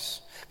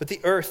comes, but the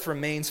earth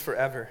remains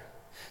forever.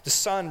 The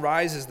sun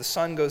rises, the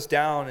sun goes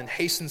down and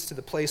hastens to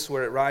the place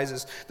where it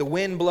rises. The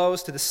wind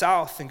blows to the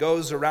south and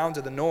goes around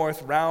to the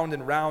north. Round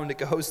and round it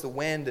goes the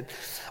wind, and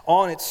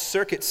on its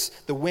circuits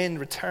the wind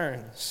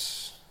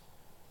returns.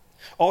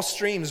 All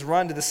streams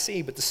run to the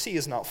sea, but the sea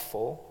is not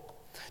full.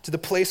 To the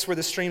place where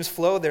the streams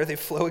flow, there they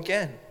flow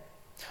again.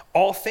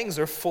 All things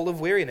are full of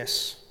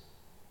weariness.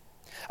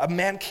 A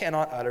man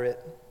cannot utter it.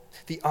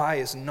 The eye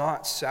is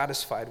not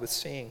satisfied with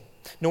seeing,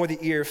 nor the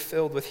ear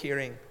filled with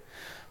hearing.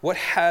 What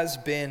has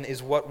been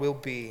is what will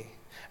be,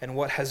 and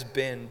what has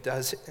been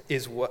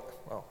is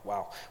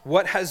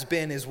what has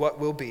been is what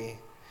will be,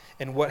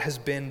 and what has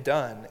been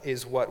done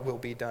is what will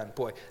be done.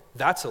 Boy,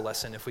 that's a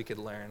lesson if we could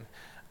learn.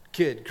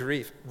 Good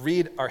grief.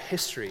 Read our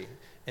history,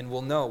 and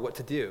we'll know what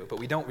to do. But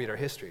we don't read our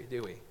history,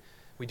 do we?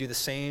 We do the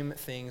same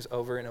things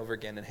over and over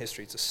again in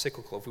history. It's a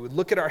cyclical. If we would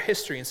look at our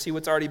history and see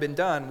what's already been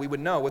done, we would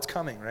know what's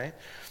coming, right?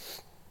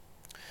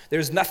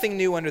 There's nothing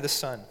new under the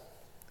sun.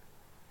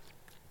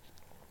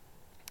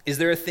 Is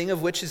there a thing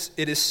of which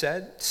it is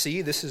said,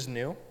 see, this is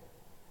new?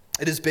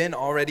 It has been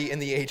already in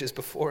the ages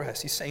before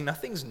us. He's saying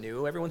nothing's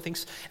new.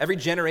 Every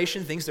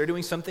generation thinks they're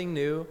doing something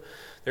new.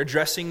 They're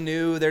dressing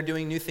new. They're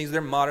doing new things.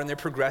 They're modern. They're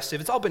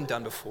progressive. It's all been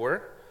done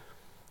before.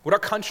 What our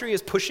country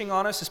is pushing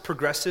on us, this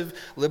progressive,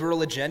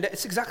 liberal agenda,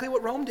 it's exactly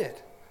what Rome did.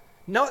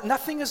 No,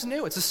 nothing is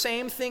new. It's the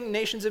same thing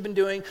nations have been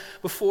doing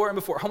before and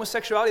before.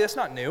 Homosexuality, that's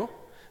not new.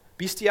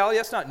 Bestiality,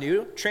 that's not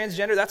new.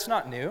 Transgender, that's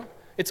not new.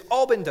 It's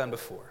all been done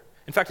before.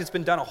 In fact, it's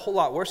been done a whole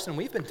lot worse than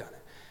we've been done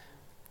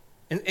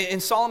it.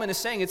 And Solomon is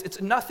saying it's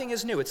nothing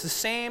is new. It's the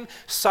same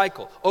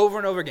cycle over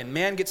and over again.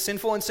 Man gets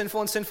sinful and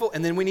sinful and sinful,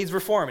 and then we need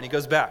reform, and he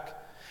goes back.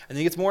 And then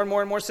he gets more and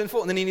more and more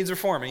sinful, and then he needs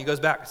reform, and he goes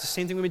back. It's the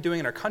same thing we've been doing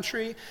in our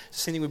country. It's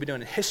the same thing we've been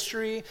doing in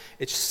history.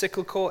 It's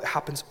cyclical. It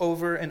happens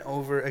over and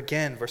over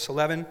again. Verse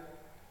 11,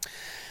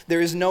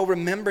 there is no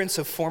remembrance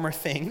of former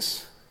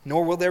things,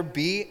 nor will there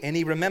be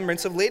any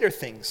remembrance of later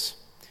things,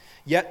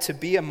 yet to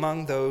be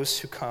among those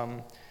who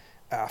come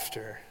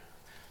after.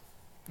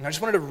 And I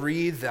just wanted to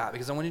read that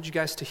because I wanted you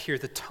guys to hear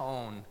the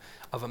tone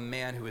of a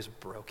man who is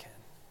broken,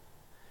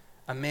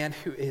 a man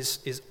who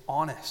is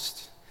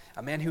honest,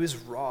 a man who is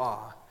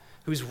raw,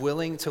 who's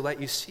willing to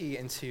let you see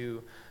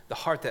into the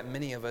heart that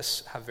many of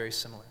us have very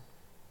similar.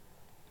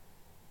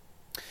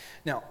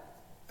 Now,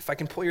 if I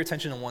can pull your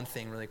attention on one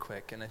thing really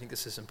quick, and I think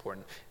this is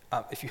important.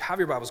 If you have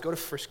your Bibles, go to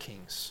 1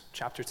 Kings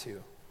chapter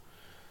 2.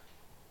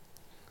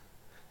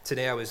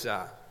 Today I was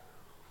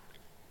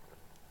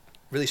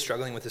really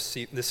struggling with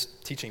this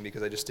teaching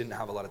because I just didn't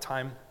have a lot of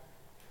time,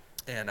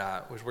 and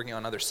was working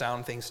on other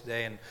sound things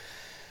today, and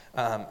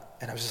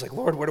I was just like,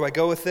 Lord, where do I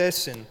go with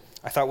this? And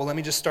I thought, well, let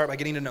me just start by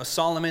getting to know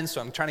Solomon.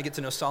 So I'm trying to get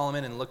to know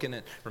Solomon and looking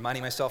at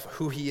reminding myself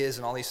who he is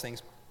and all these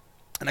things.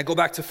 And I go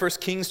back to 1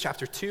 Kings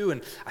chapter 2,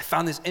 and I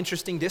found this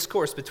interesting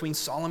discourse between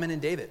Solomon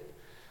and David,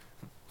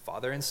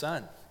 father and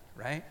son,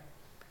 right?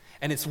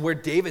 And it's where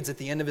David's at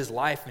the end of his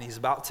life, and he's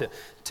about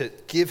to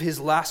give his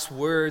last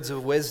words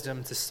of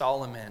wisdom to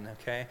Solomon,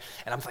 okay?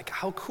 And I'm like,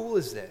 how cool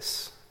is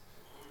this?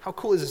 How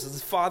cool is this?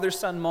 This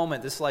father-son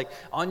moment, this like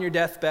on your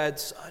deathbed,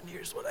 son,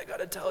 here's what I got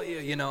to tell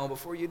you,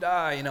 before you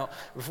die,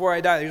 before I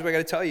die, here's what I got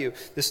to tell you,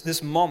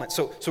 this moment.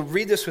 So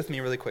read this with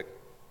me really quick.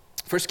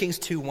 1 Kings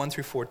 2, 1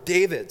 through 4.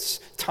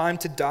 David's time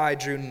to die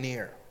drew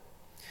near.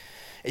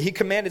 He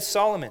commanded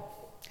Solomon,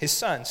 his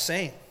son,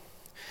 saying,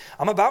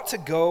 I'm about to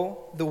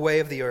go the way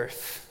of the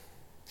earth.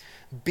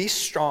 Be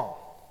strong.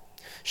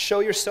 Show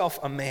yourself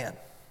a man.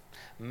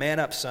 Man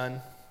up,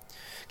 son.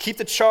 Keep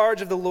the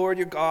charge of the Lord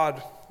your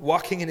God,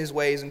 walking in his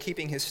ways and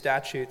keeping his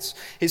statutes,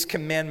 his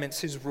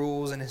commandments, his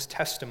rules, and his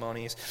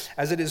testimonies,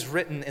 as it is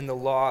written in the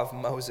law of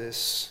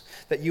Moses,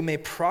 that you may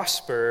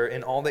prosper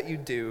in all that you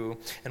do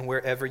and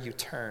wherever you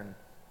turn.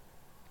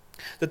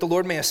 That the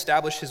Lord may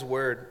establish his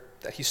word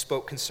that he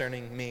spoke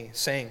concerning me,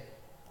 saying,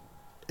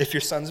 if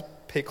your sons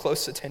pay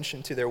close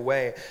attention to their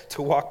way,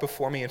 to walk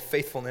before me in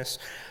faithfulness,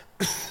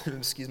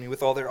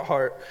 with all their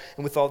heart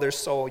and with all their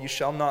soul, you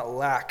shall not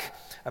lack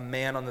a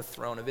man on the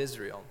throne of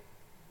Israel.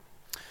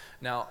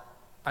 Now,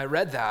 I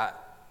read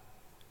that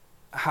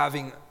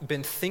having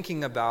been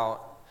thinking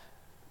about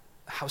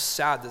how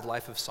sad the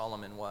life of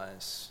Solomon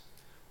was,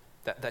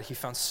 that he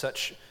found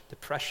such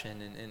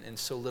depression and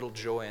so little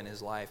joy in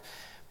his life.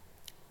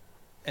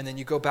 And then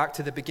you go back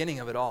to the beginning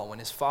of it all, when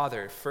his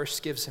father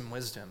first gives him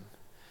wisdom.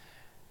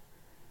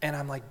 And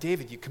I'm like,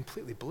 David, you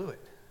completely blew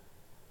it.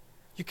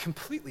 You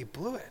completely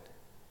blew it.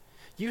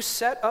 You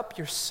set up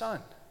your son.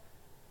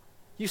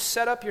 You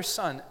set up your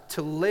son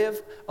to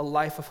live a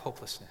life of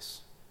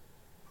hopelessness.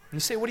 And you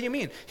say, what do you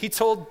mean? He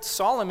told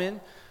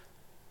Solomon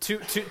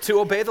to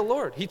obey the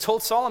Lord. He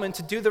told Solomon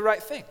to do the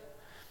right thing.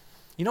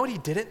 You know what he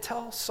didn't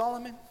tell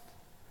Solomon?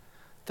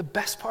 The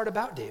best part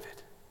about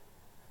David.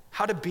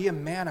 How to be a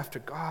man after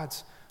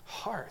God's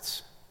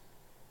heart.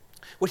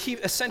 What he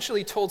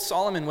essentially told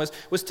Solomon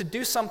was to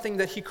do something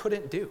that he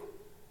couldn't do.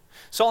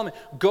 Solomon,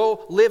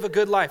 go live a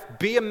good life.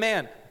 Be a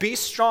man. Be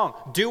strong.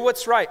 Do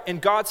what's right, and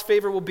God's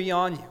favor will be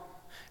on you.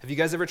 Have you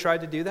guys ever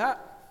tried to do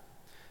that?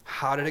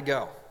 How did it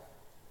go?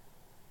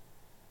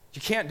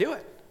 You can't do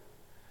it.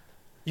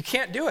 You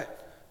can't do it.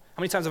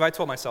 How many times have I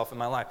told myself in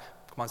my life,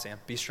 come on, Sam,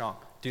 be strong.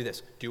 Do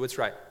this. Do what's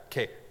right.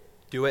 Okay,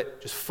 do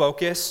it. Just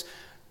focus.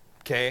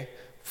 Okay,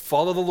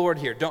 follow the Lord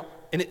here.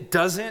 And it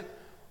doesn't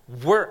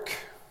work.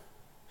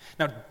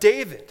 Now,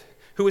 David,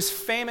 who was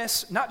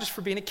famous not just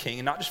for being a king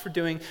and not just for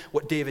doing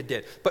what David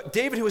did, but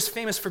David, who was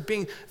famous for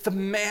being the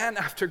man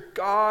after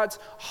God's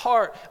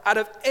heart, out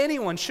of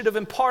anyone should have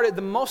imparted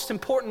the most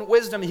important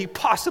wisdom he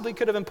possibly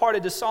could have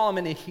imparted to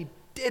Solomon, and he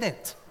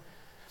didn't.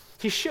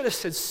 He should have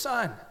said,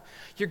 son,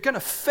 you're going to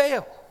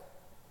fail.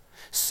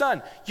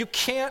 Son, you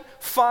can't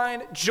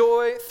find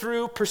joy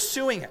through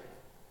pursuing it.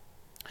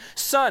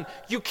 Son,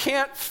 you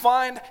can't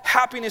find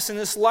happiness in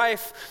this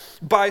life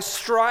by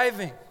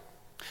striving.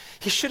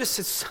 He should have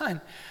said,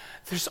 son,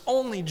 there's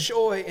only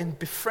joy in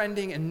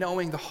befriending and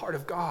knowing the heart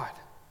of God.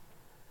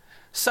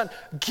 Son,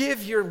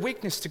 give your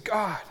weakness to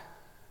God.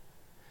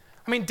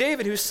 I mean,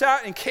 David, who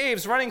sat in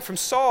caves running from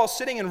Saul,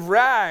 sitting in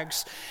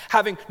rags,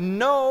 having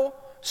no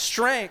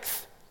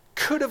strength,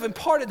 could have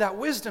imparted that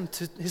wisdom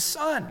to his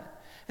son.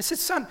 And said,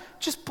 son,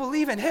 just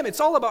believe in him. It's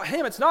all about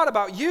him. It's not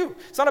about you.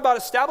 It's not about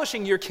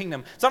establishing your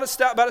kingdom. It's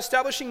not about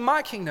establishing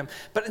my kingdom.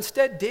 But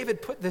instead,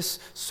 David put this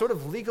sort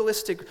of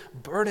legalistic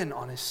burden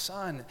on his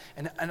son.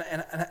 And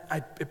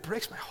it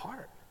breaks my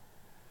heart.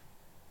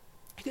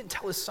 He didn't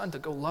tell his son to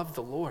go love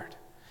the Lord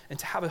and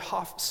to have a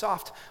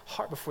soft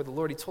heart before the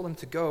Lord. He told him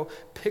to go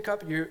pick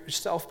up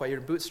yourself by your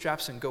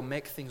bootstraps and go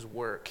make things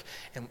work.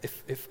 And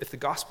if the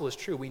gospel is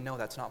true, we know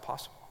that's not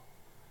possible.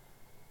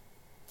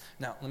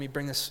 Now, let me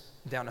bring this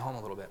down to home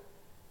a little bit.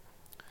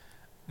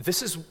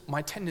 This is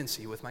my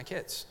tendency with my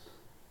kids.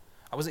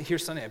 I wasn't here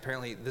Sunday.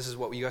 Apparently, this is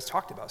what you guys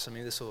talked about. So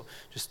maybe this will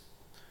just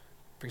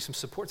bring some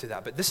support to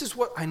that. But this is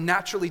what I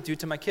naturally do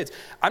to my kids.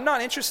 I'm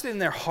not interested in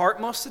their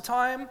heart most of the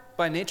time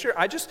by nature.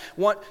 I just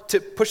want to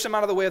push them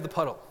out of the way of the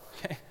puddle.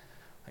 Okay?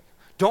 Like,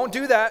 don't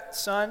do that,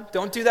 son.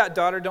 Don't do that,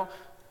 daughter.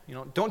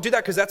 Don't do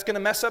that because that's going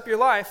to mess up your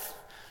life.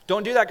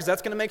 Don't do that because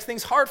that's going to make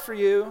things hard for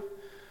you.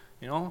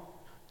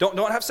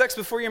 Don't have sex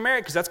before you're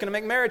married because that's going to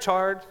make marriage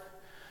hard.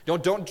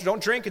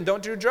 Don't drink and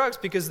don't do drugs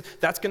because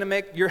that's going to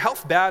make your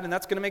health bad and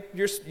that's going to make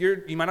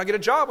you might not get a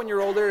job when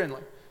you're older. And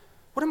like,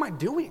 what am I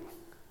doing?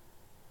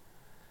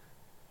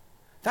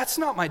 That's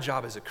not my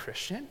job as a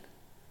Christian.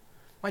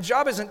 My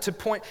job isn't to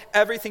point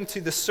everything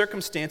to the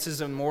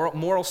circumstances and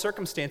moral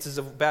circumstances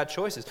of bad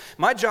choices.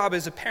 My job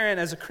as a parent,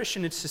 as a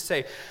Christian, is to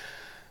say,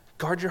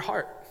 guard your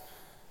heart.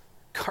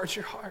 Guard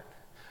your heart.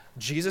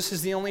 Jesus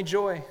is the only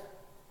joy.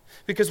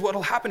 Because what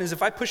will happen is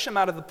if I push them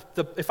out of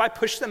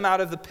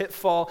the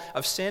pitfall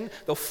of sin,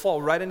 they'll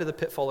fall right into the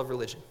pitfall of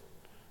religion.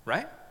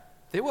 Right?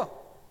 They will.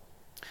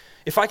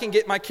 If I can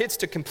get my kids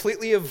to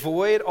completely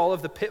avoid all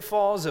of the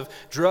pitfalls of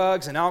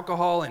drugs and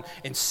alcohol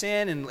and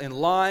sin and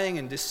lying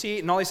and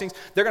deceit and all these things,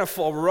 they're going to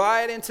fall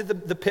right into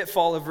the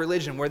pitfall of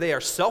religion where they are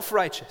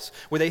self-righteous,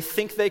 where they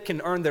think they can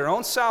earn their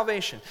own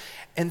salvation.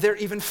 And they're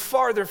even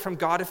farther from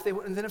God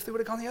than if they would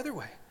have gone the other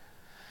way.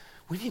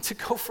 We need to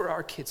go for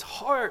our kids'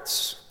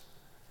 hearts.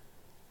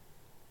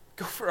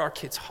 Go for our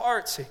kids'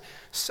 hearts. Say,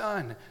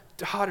 son,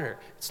 daughter,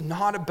 it's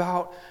not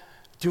about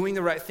doing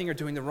the right thing or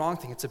doing the wrong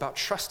thing. It's about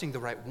trusting the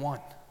right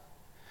one.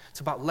 It's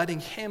about letting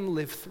him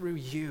live through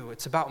you.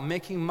 It's about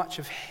making much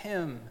of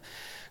him.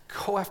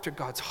 Go after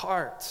God's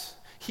heart.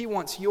 He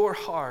wants your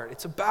heart.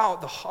 It's about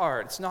the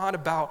heart. It's not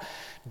about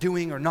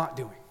doing or not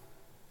doing.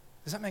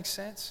 Does that make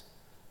sense?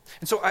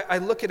 And so I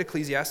look at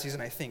Ecclesiastes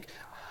and I think,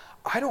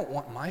 I don't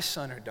want my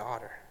son or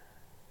daughter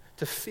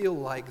to feel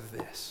like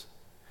this.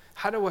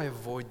 How do I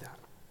avoid that?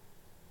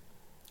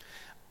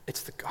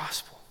 It's the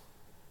gospel.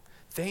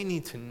 They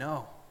need to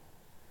know.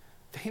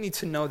 They need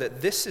to know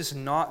that this is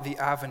not the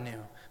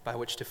avenue by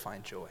which to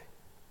find joy.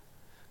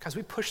 Because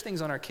we push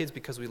things on our kids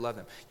because we love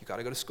them. You got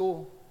to go to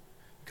school.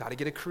 You got to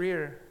get a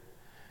career.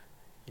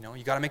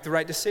 You got to make the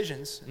right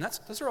decisions. And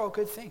those are all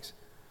good things.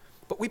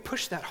 But we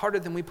push that harder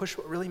than we push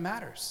what really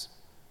matters.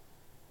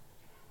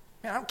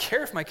 Man, I don't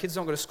care if my kids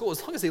don't go to school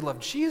as long as they love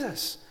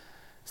Jesus.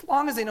 As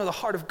long as they know the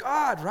heart of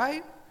God,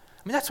 right?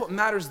 I mean, that's what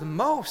matters the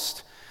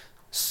most.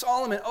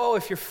 Solomon,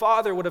 if your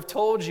father would have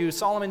told you,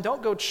 Solomon,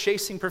 don't go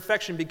chasing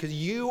perfection because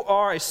you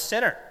are a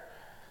sinner.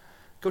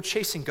 Go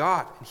chasing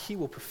God and he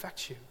will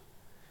perfect you.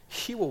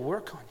 He will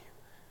work on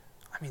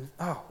you. I mean,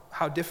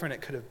 how different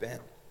it could have been.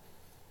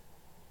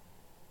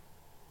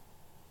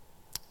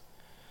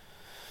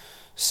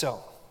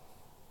 So,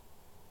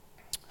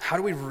 how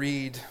do we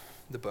read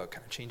the book?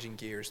 Kind of changing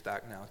gears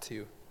back now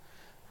to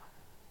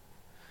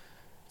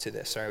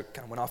this. Sorry, I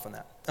kind of went off on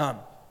that.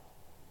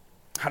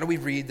 How do we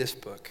read this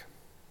book?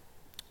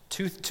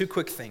 Two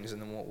quick things,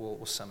 and then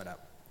we'll sum it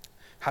up.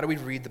 How do we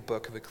read the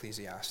book of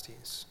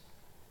Ecclesiastes?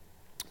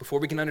 Before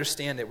we can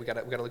understand it, we got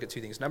to look at two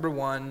things. Number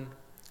one,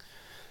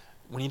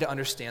 we need to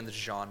understand the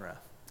genre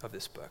of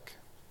this book.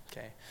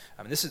 Okay,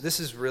 this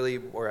is really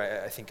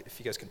where I think if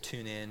you guys can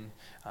tune in.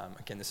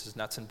 Again, this is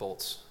nuts and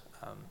bolts,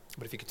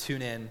 but if you could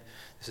tune in,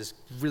 this is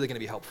really going to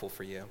be helpful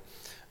for you.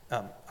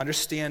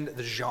 Understand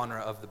the genre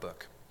of the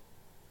book.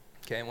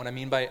 Okay, and what I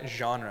mean by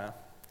genre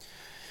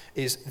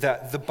is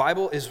that the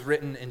Bible is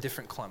written in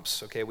different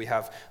clumps. Okay, we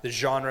have the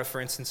genre, for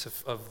instance,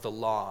 of the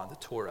law, the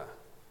Torah.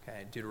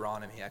 Okay,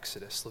 Deuteronomy,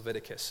 Exodus,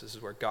 Leviticus. This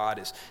is where God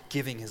is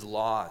giving his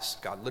laws.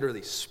 God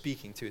literally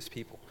speaking to his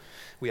people.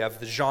 We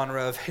have the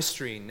genre of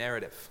history,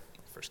 narrative.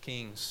 1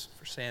 Kings,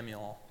 1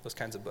 Samuel, those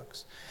kinds of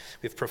books.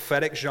 We have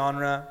prophetic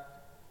genre,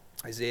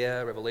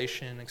 Isaiah,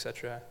 Revelation,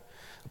 etc.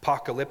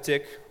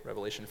 Apocalyptic,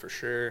 Revelation for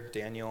sure,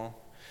 Daniel.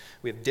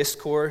 We have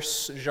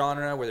discourse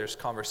genre, where there's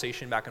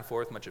conversation back and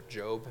forth. Much of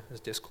Job is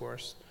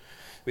discourse.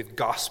 We have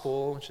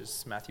gospel, which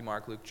is Matthew,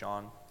 Mark, Luke,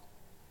 John.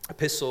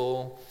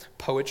 Epistle,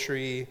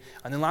 poetry.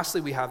 And then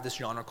lastly, we have this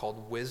genre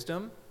called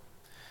wisdom.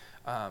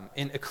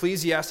 In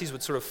Ecclesiastes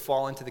would sort of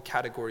fall into the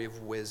category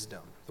of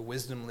wisdom, the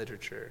wisdom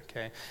literature,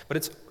 okay? But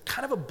it's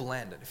kind of a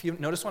blend. If you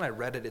notice when I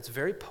read it, it's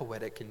very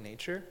poetic in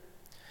nature.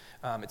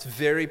 It's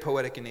very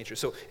poetic in nature.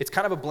 So it's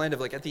kind of a blend of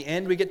like at the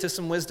end we get to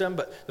some wisdom,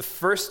 but the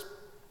first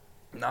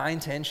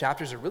 9-10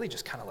 chapters are really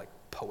just kind of like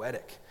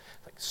poetic.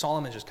 Like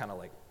Solomon's just kind of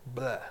like,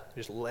 blah,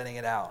 just letting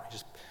it out.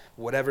 Just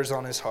whatever's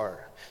on his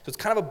heart. So it's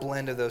kind of a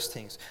blend of those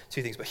things,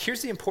 two things. But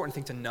here's the important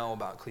thing to know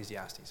about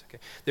Ecclesiastes, okay?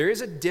 There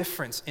is a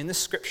difference in the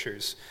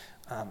scriptures,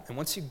 and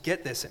once you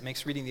get this, it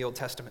makes reading the Old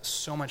Testament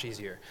so much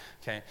easier,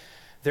 okay?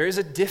 There is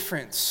a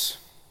difference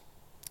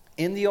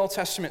in the Old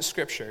Testament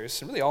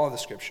scriptures, and really all of the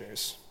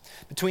scriptures,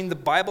 between the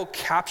Bible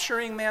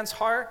capturing man's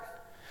heart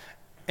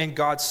and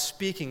God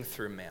speaking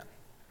through man.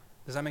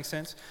 Does that make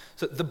sense?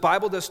 So the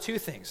Bible does two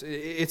things.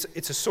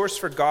 It's a source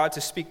for God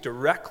to speak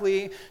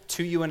directly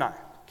to you and I.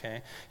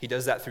 Okay? He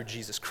does that through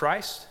Jesus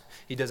Christ.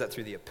 He does that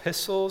through the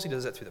epistles. He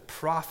does that through the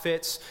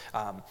prophets.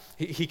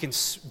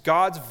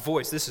 God's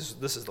voice. This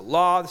is the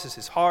law. This is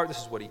his heart.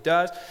 This is what he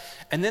does.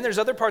 And then there's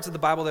other parts of the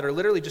Bible that are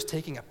literally just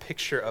taking a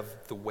picture of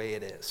the way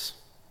it is.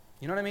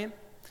 You know what I mean?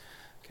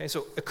 Okay,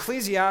 so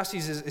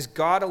Ecclesiastes is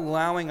God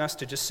allowing us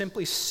to just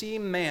simply see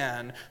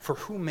man for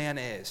who man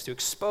is, to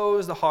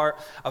expose the heart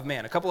of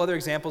man. A couple other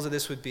examples of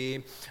this would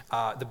be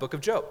the book of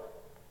Job.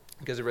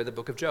 You guys have read the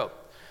book of Job.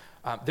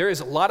 There is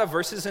a lot of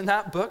verses in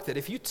that book that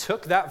if you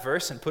took that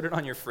verse and put it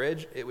on your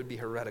fridge, it would be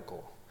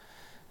heretical.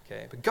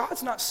 Okay, but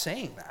God's not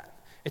saying that.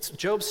 It's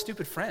Job's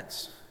stupid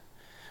friends.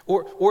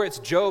 Or it's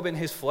Job in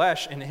his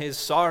flesh and his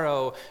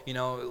sorrow,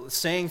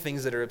 saying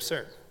things that are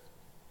absurd.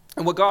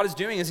 And what God is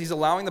doing is he's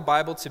allowing the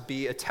Bible to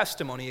be a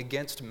testimony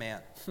against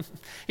man.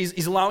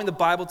 He's allowing the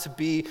Bible to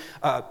be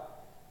a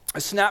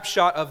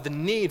snapshot of the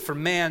need for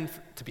man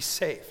to be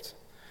saved.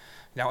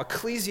 Now,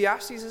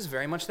 Ecclesiastes is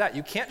very much that.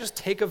 You can't just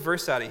take a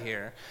verse out of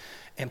here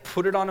and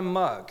put it on a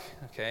mug,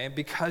 okay?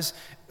 Because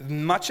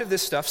much of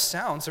this stuff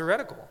sounds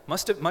heretical.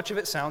 Much of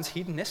it sounds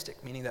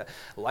hedonistic, meaning that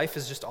life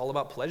is just all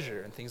about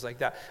pleasure and things like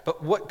that.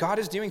 But what God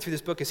is doing through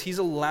this book is he's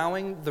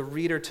allowing the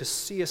reader to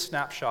see a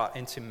snapshot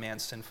into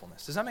man's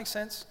sinfulness. Does that make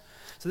sense?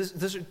 So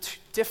those are two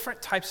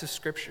different types of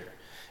scripture.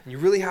 And you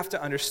really have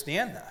to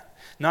understand that.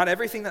 Not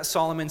everything that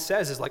Solomon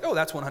says is like, oh,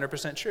 that's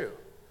 100% true.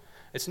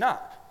 It's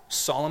not.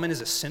 Solomon is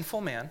a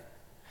sinful man,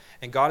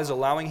 and God is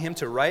allowing him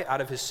to write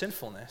out of his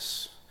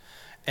sinfulness.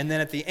 And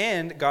then at the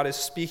end, God is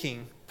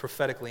speaking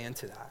prophetically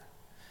into that.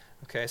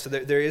 Okay, so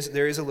there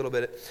is a little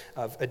bit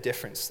of a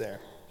difference there.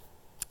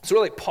 Sort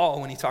of like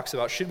Paul when he talks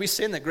about, should we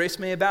sin that grace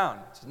may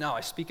abound? He says, no,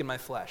 I speak in my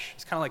flesh.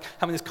 He's kind of like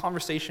having this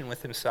conversation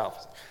with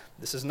himself.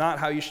 This is not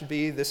how you should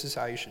be. This is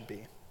how you should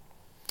be.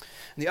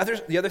 And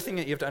the other thing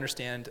that you have to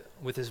understand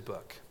with this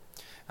book,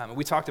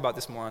 we talked about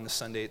this more on the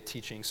Sunday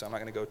teaching, so I'm not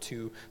going to go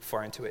too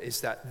far into it,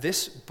 is that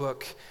this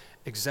book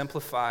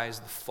exemplifies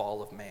the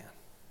fall of man.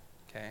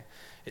 Okay?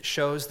 It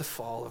shows the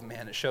fall of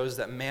man. It shows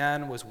that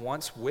man was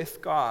once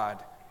with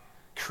God,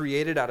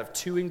 created out of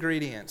two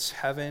ingredients,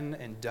 heaven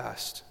and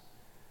dust.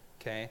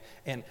 Okay?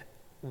 And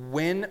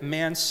when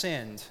man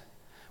sinned,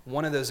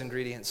 one of those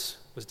ingredients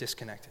was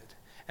disconnected,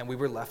 and we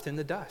were left in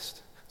the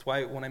dust. That's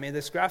why when I made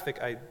this graphic,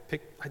 I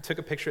took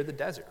a picture of the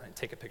desert. I didn't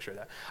take a picture of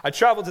that. I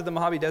traveled to the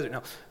Mojave Desert.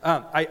 No,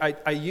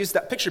 I used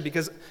that picture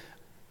because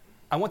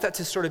I want that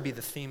to sort of be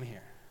the theme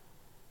here.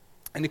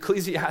 In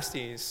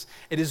Ecclesiastes,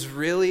 it is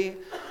really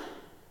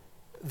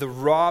the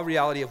raw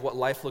reality of what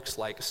life looks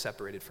like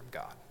separated from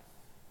God.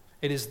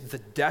 It is the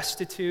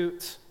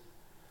destitute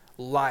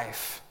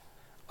life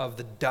of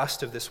the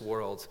dust of this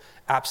world,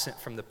 absent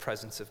from the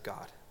presence of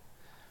God.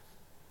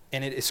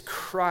 And it is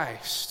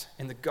Christ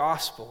in the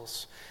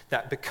Gospels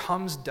that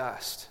becomes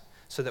dust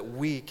so that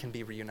we can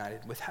be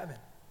reunited with heaven.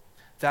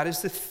 That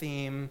is the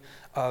theme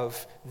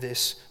of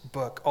this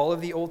book. All of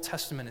the Old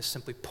Testament is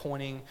simply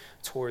pointing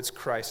towards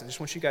Christ. And I just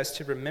want you guys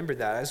to remember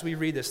that as we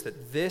read this,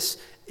 that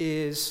this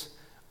is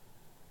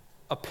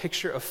a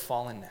picture of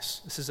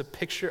fallenness. This is a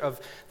picture of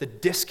the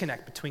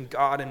disconnect between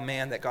God and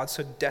man that God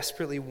so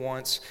desperately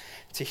wants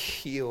to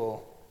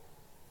heal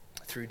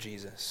through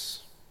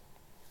Jesus.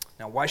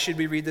 Now, why should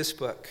we read this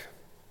book?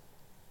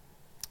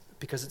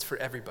 Because it's for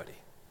everybody.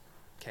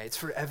 Okay, it's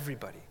for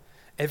everybody.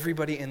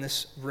 Everybody in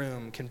this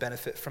room can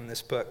benefit from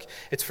this book.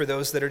 It's for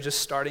those that are just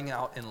starting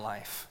out in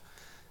life.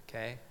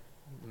 Okay?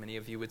 Many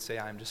of you would say,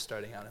 I'm just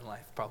starting out in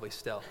life, probably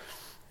still.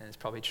 And it's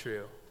probably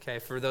true. Okay,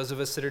 for those of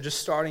us that are just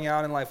starting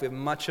out in life, we have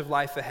much of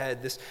life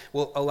ahead. This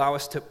will allow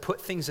us to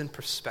put things in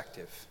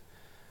perspective,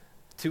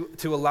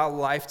 to allow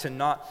life to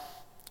not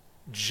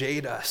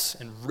jade us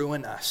and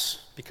ruin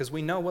us, because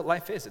we know what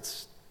life is.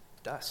 It's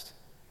dust.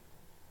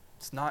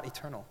 It's not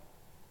eternal.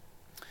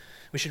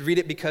 We should read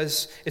it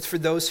because it's for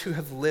those who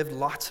have lived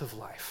lots of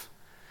life.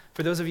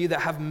 For those of you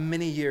that have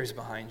many years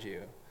behind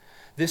you,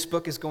 this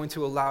book is going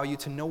to allow you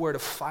to know where to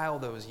file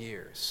those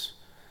years.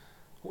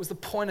 What was the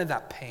point of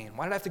that pain?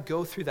 Why did I have to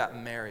go through that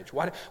marriage?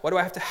 Why do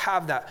I have to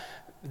have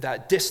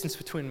that distance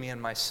between me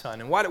and my son?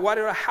 And why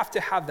do I have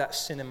to have that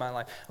sin in my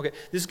life? Okay,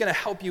 this is going to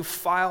help you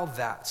file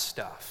that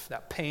stuff,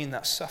 that pain,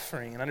 that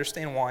suffering, and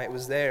understand why it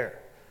was there.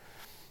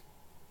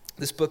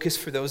 This book is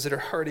for those that are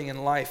hurting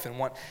in life and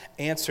want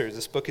answers.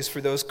 This book is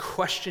for those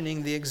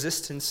questioning the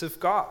existence of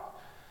God.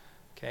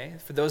 Okay,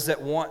 for those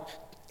that want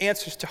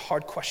answers to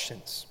hard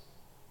questions.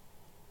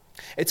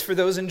 It's for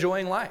those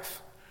enjoying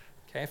life.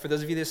 Okay, for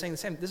those of you that are saying the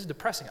same, this is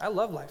depressing. I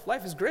love life.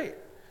 Life is great.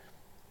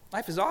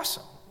 Life is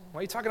awesome. Why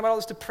are you talking about all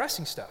this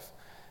depressing stuff?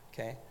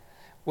 Okay,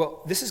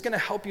 well, this is going to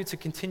help you to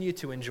continue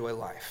to enjoy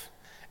life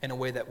in a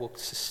way that will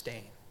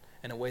sustain,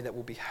 in a way that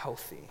will be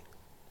healthy.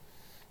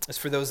 It's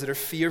for those that are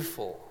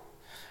fearful.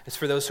 It's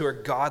for those who are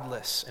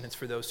godless, and it's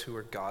for those who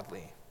are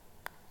godly.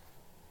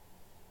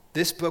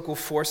 This book will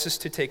force us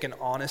to take an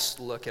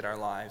honest look at our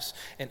lives,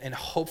 and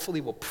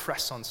hopefully will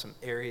press on some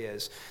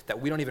areas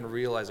that we don't even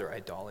realize are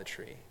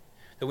idolatry,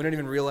 that we don't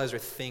even realize are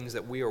things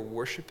that we are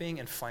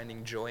worshiping and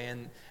finding joy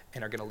in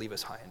and are going to leave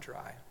us high and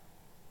dry.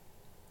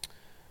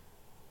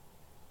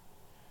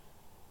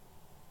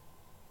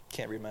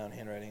 Can't read my own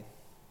handwriting.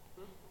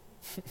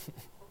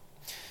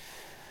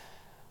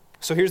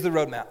 So here's the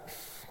roadmap.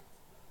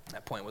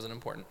 That point wasn't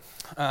important.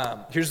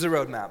 Here's the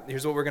roadmap.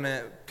 Here's what we're going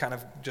to kind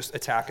of just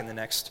attack in the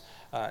next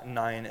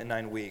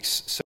 9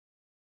 weeks.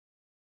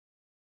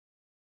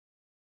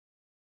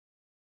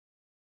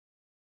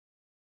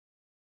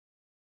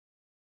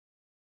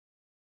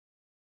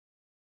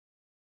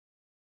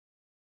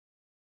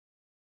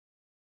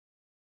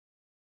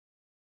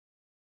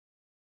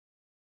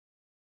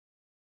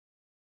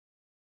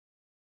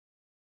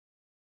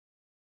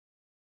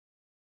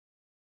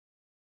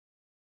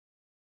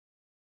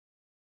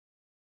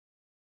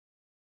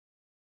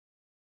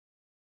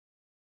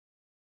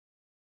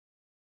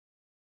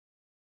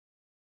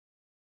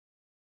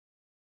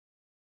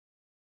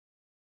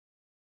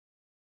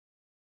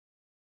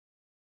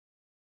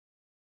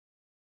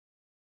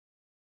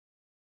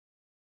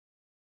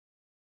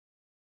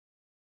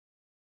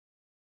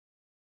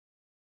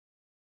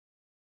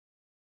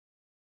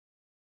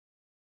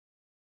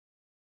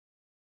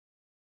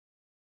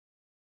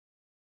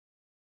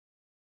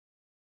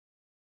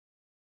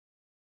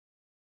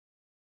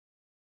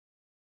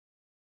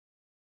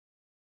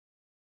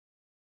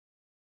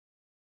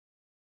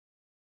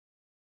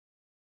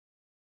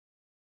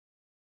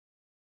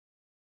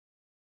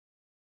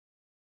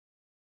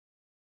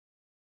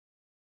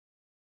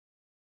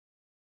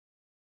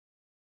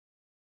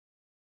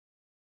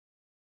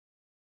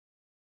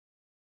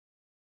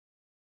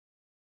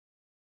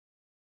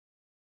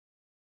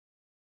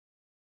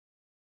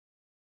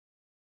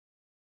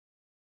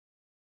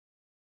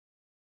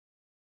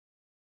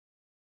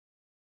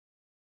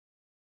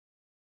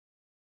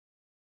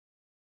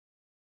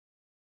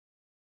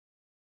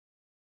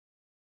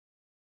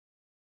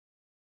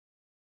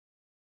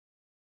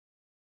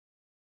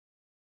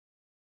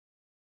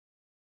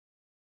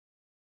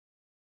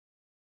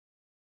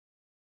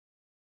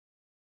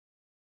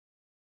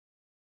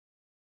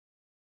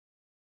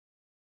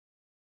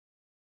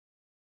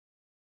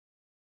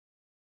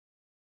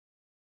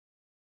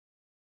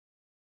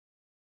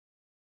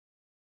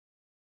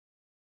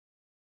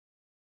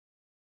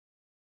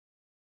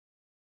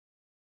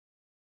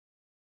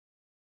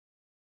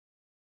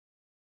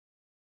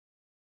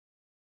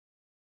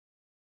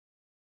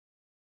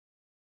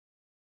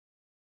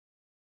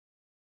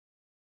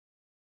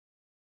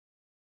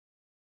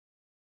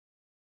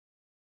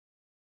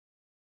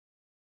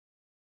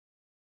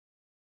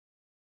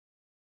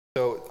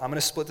 So I'm going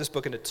to split this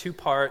book into 2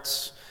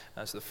 parts.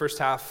 So the first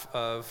half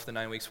of the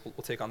 9 weeks, we'll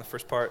take on the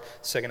first part.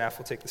 The second half,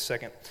 we'll take the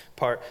second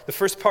part. The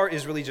first part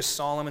is really just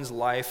Solomon's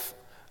life,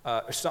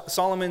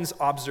 Solomon's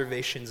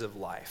observations of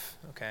life,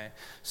 okay?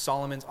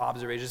 Solomon's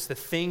observations, the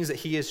things that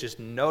he is just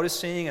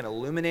noticing and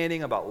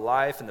illuminating about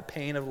life and the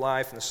pain of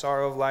life and the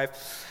sorrow of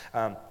life.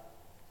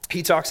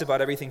 He talks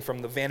about everything from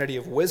the vanity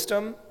of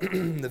wisdom,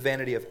 the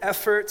vanity of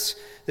efforts,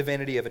 the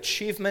vanity of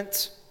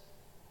achievement,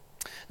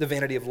 the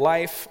vanity of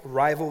life,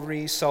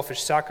 rivalry,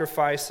 selfish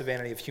sacrifice, the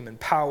vanity of human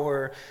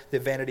power, the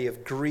vanity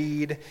of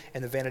greed,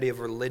 and the vanity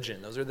of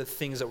religion. Those are the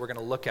things that we're going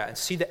to look at and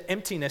see the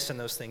emptiness in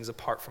those things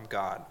apart from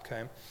God,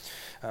 okay?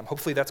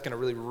 Hopefully that's going to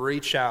really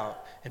reach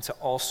out into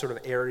all sort of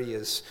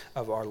areas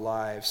of our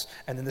lives.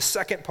 And then the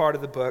second part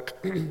of the book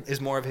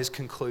is more of his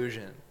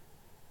conclusion.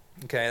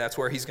 Okay, that's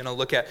where he's going to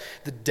look at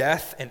the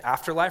death and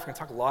afterlife. We're going to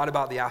talk a lot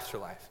about the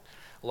afterlife,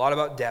 a lot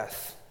about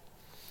death.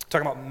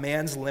 Talking about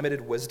man's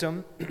limited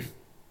wisdom.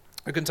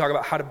 We're going to talk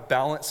about how to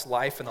balance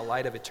life in the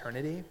light of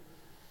eternity,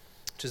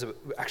 which is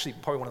actually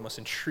probably one of the most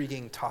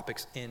intriguing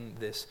topics in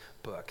this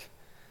book.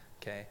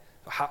 Okay,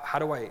 how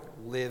do I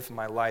live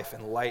my life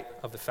in light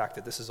of the fact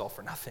that this is all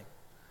for nothing?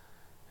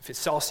 If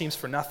it all seems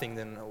for nothing,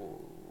 then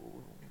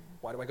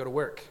why do I go to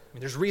work? I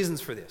mean, there's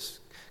reasons for this.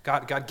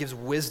 God gives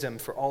wisdom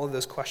for all of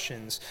those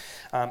questions.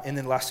 And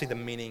then lastly, the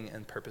meaning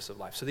and purpose of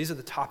life. So these are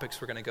the topics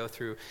we're going to go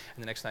through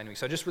in the next 9 weeks.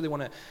 So I just really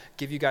want to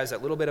give you guys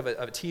that little bit of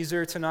a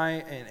teaser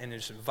tonight and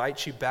just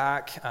invite you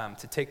back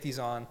to take these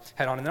on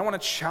head on. And then I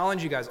want to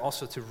challenge you guys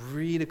also to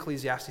read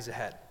Ecclesiastes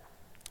ahead.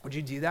 Would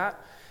you do that?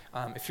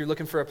 If you're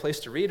looking for a place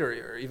to read,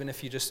 or even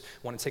if you just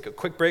want to take a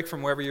quick break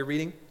from wherever you're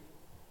reading,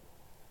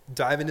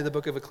 dive into the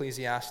book of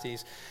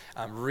Ecclesiastes,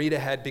 read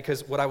ahead,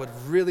 because what I would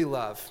really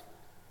love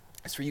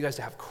is for you guys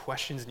to have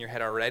questions in your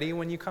head already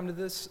when you come to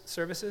this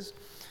services.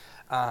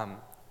 I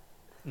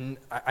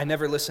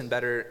never listen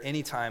better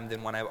any time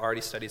than when I've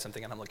already studied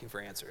something and I'm looking for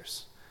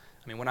answers.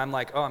 I mean, when I'm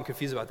like, oh, I'm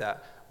confused about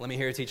that, let me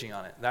hear a teaching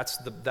on it. That's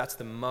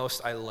the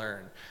most I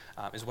learn,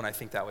 is when I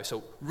think that way.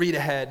 So read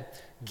ahead,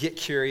 get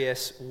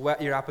curious,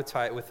 whet your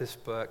appetite with this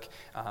book,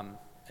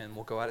 and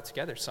we'll go at it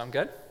together. Sound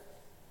good?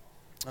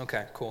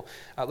 Okay, cool.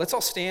 Let's all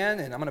stand,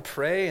 and I'm going to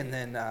pray, and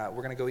then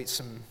we're going to go eat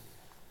some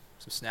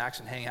snacks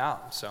and hang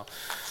out. So,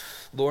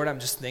 Lord, I'm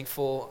just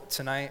thankful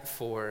tonight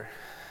for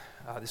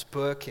this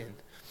book, and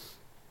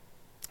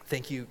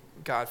thank you,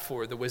 God,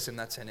 for the wisdom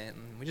that's in it.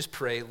 And we just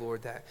pray,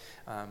 Lord, that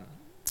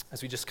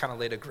as we just kind of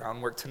laid a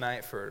groundwork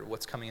tonight for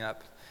what's coming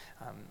up,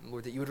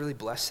 Lord, that you would really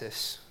bless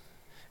this.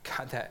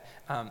 God, that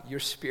your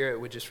Spirit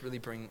would just really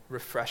bring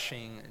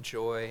refreshing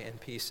joy and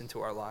peace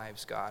into our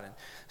lives, God. And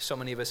so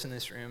many of us in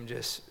this room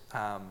just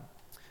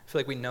feel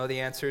like we know the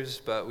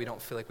answers, but we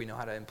don't feel like we know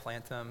how to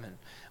implant them, and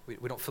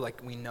we don't feel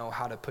like we know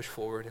how to push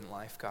forward in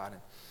life, God.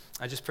 And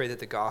I just pray that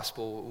the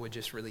gospel would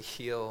just really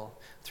heal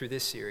through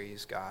this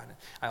series, God.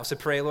 I also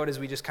pray, Lord, as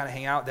we just kind of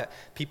hang out, that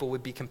people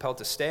would be compelled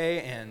to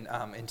stay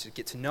and to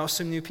get to know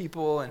some new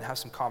people and have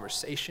some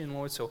conversation,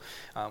 Lord. So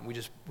we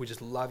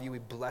just love you. We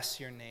bless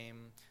your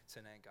name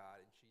tonight, God.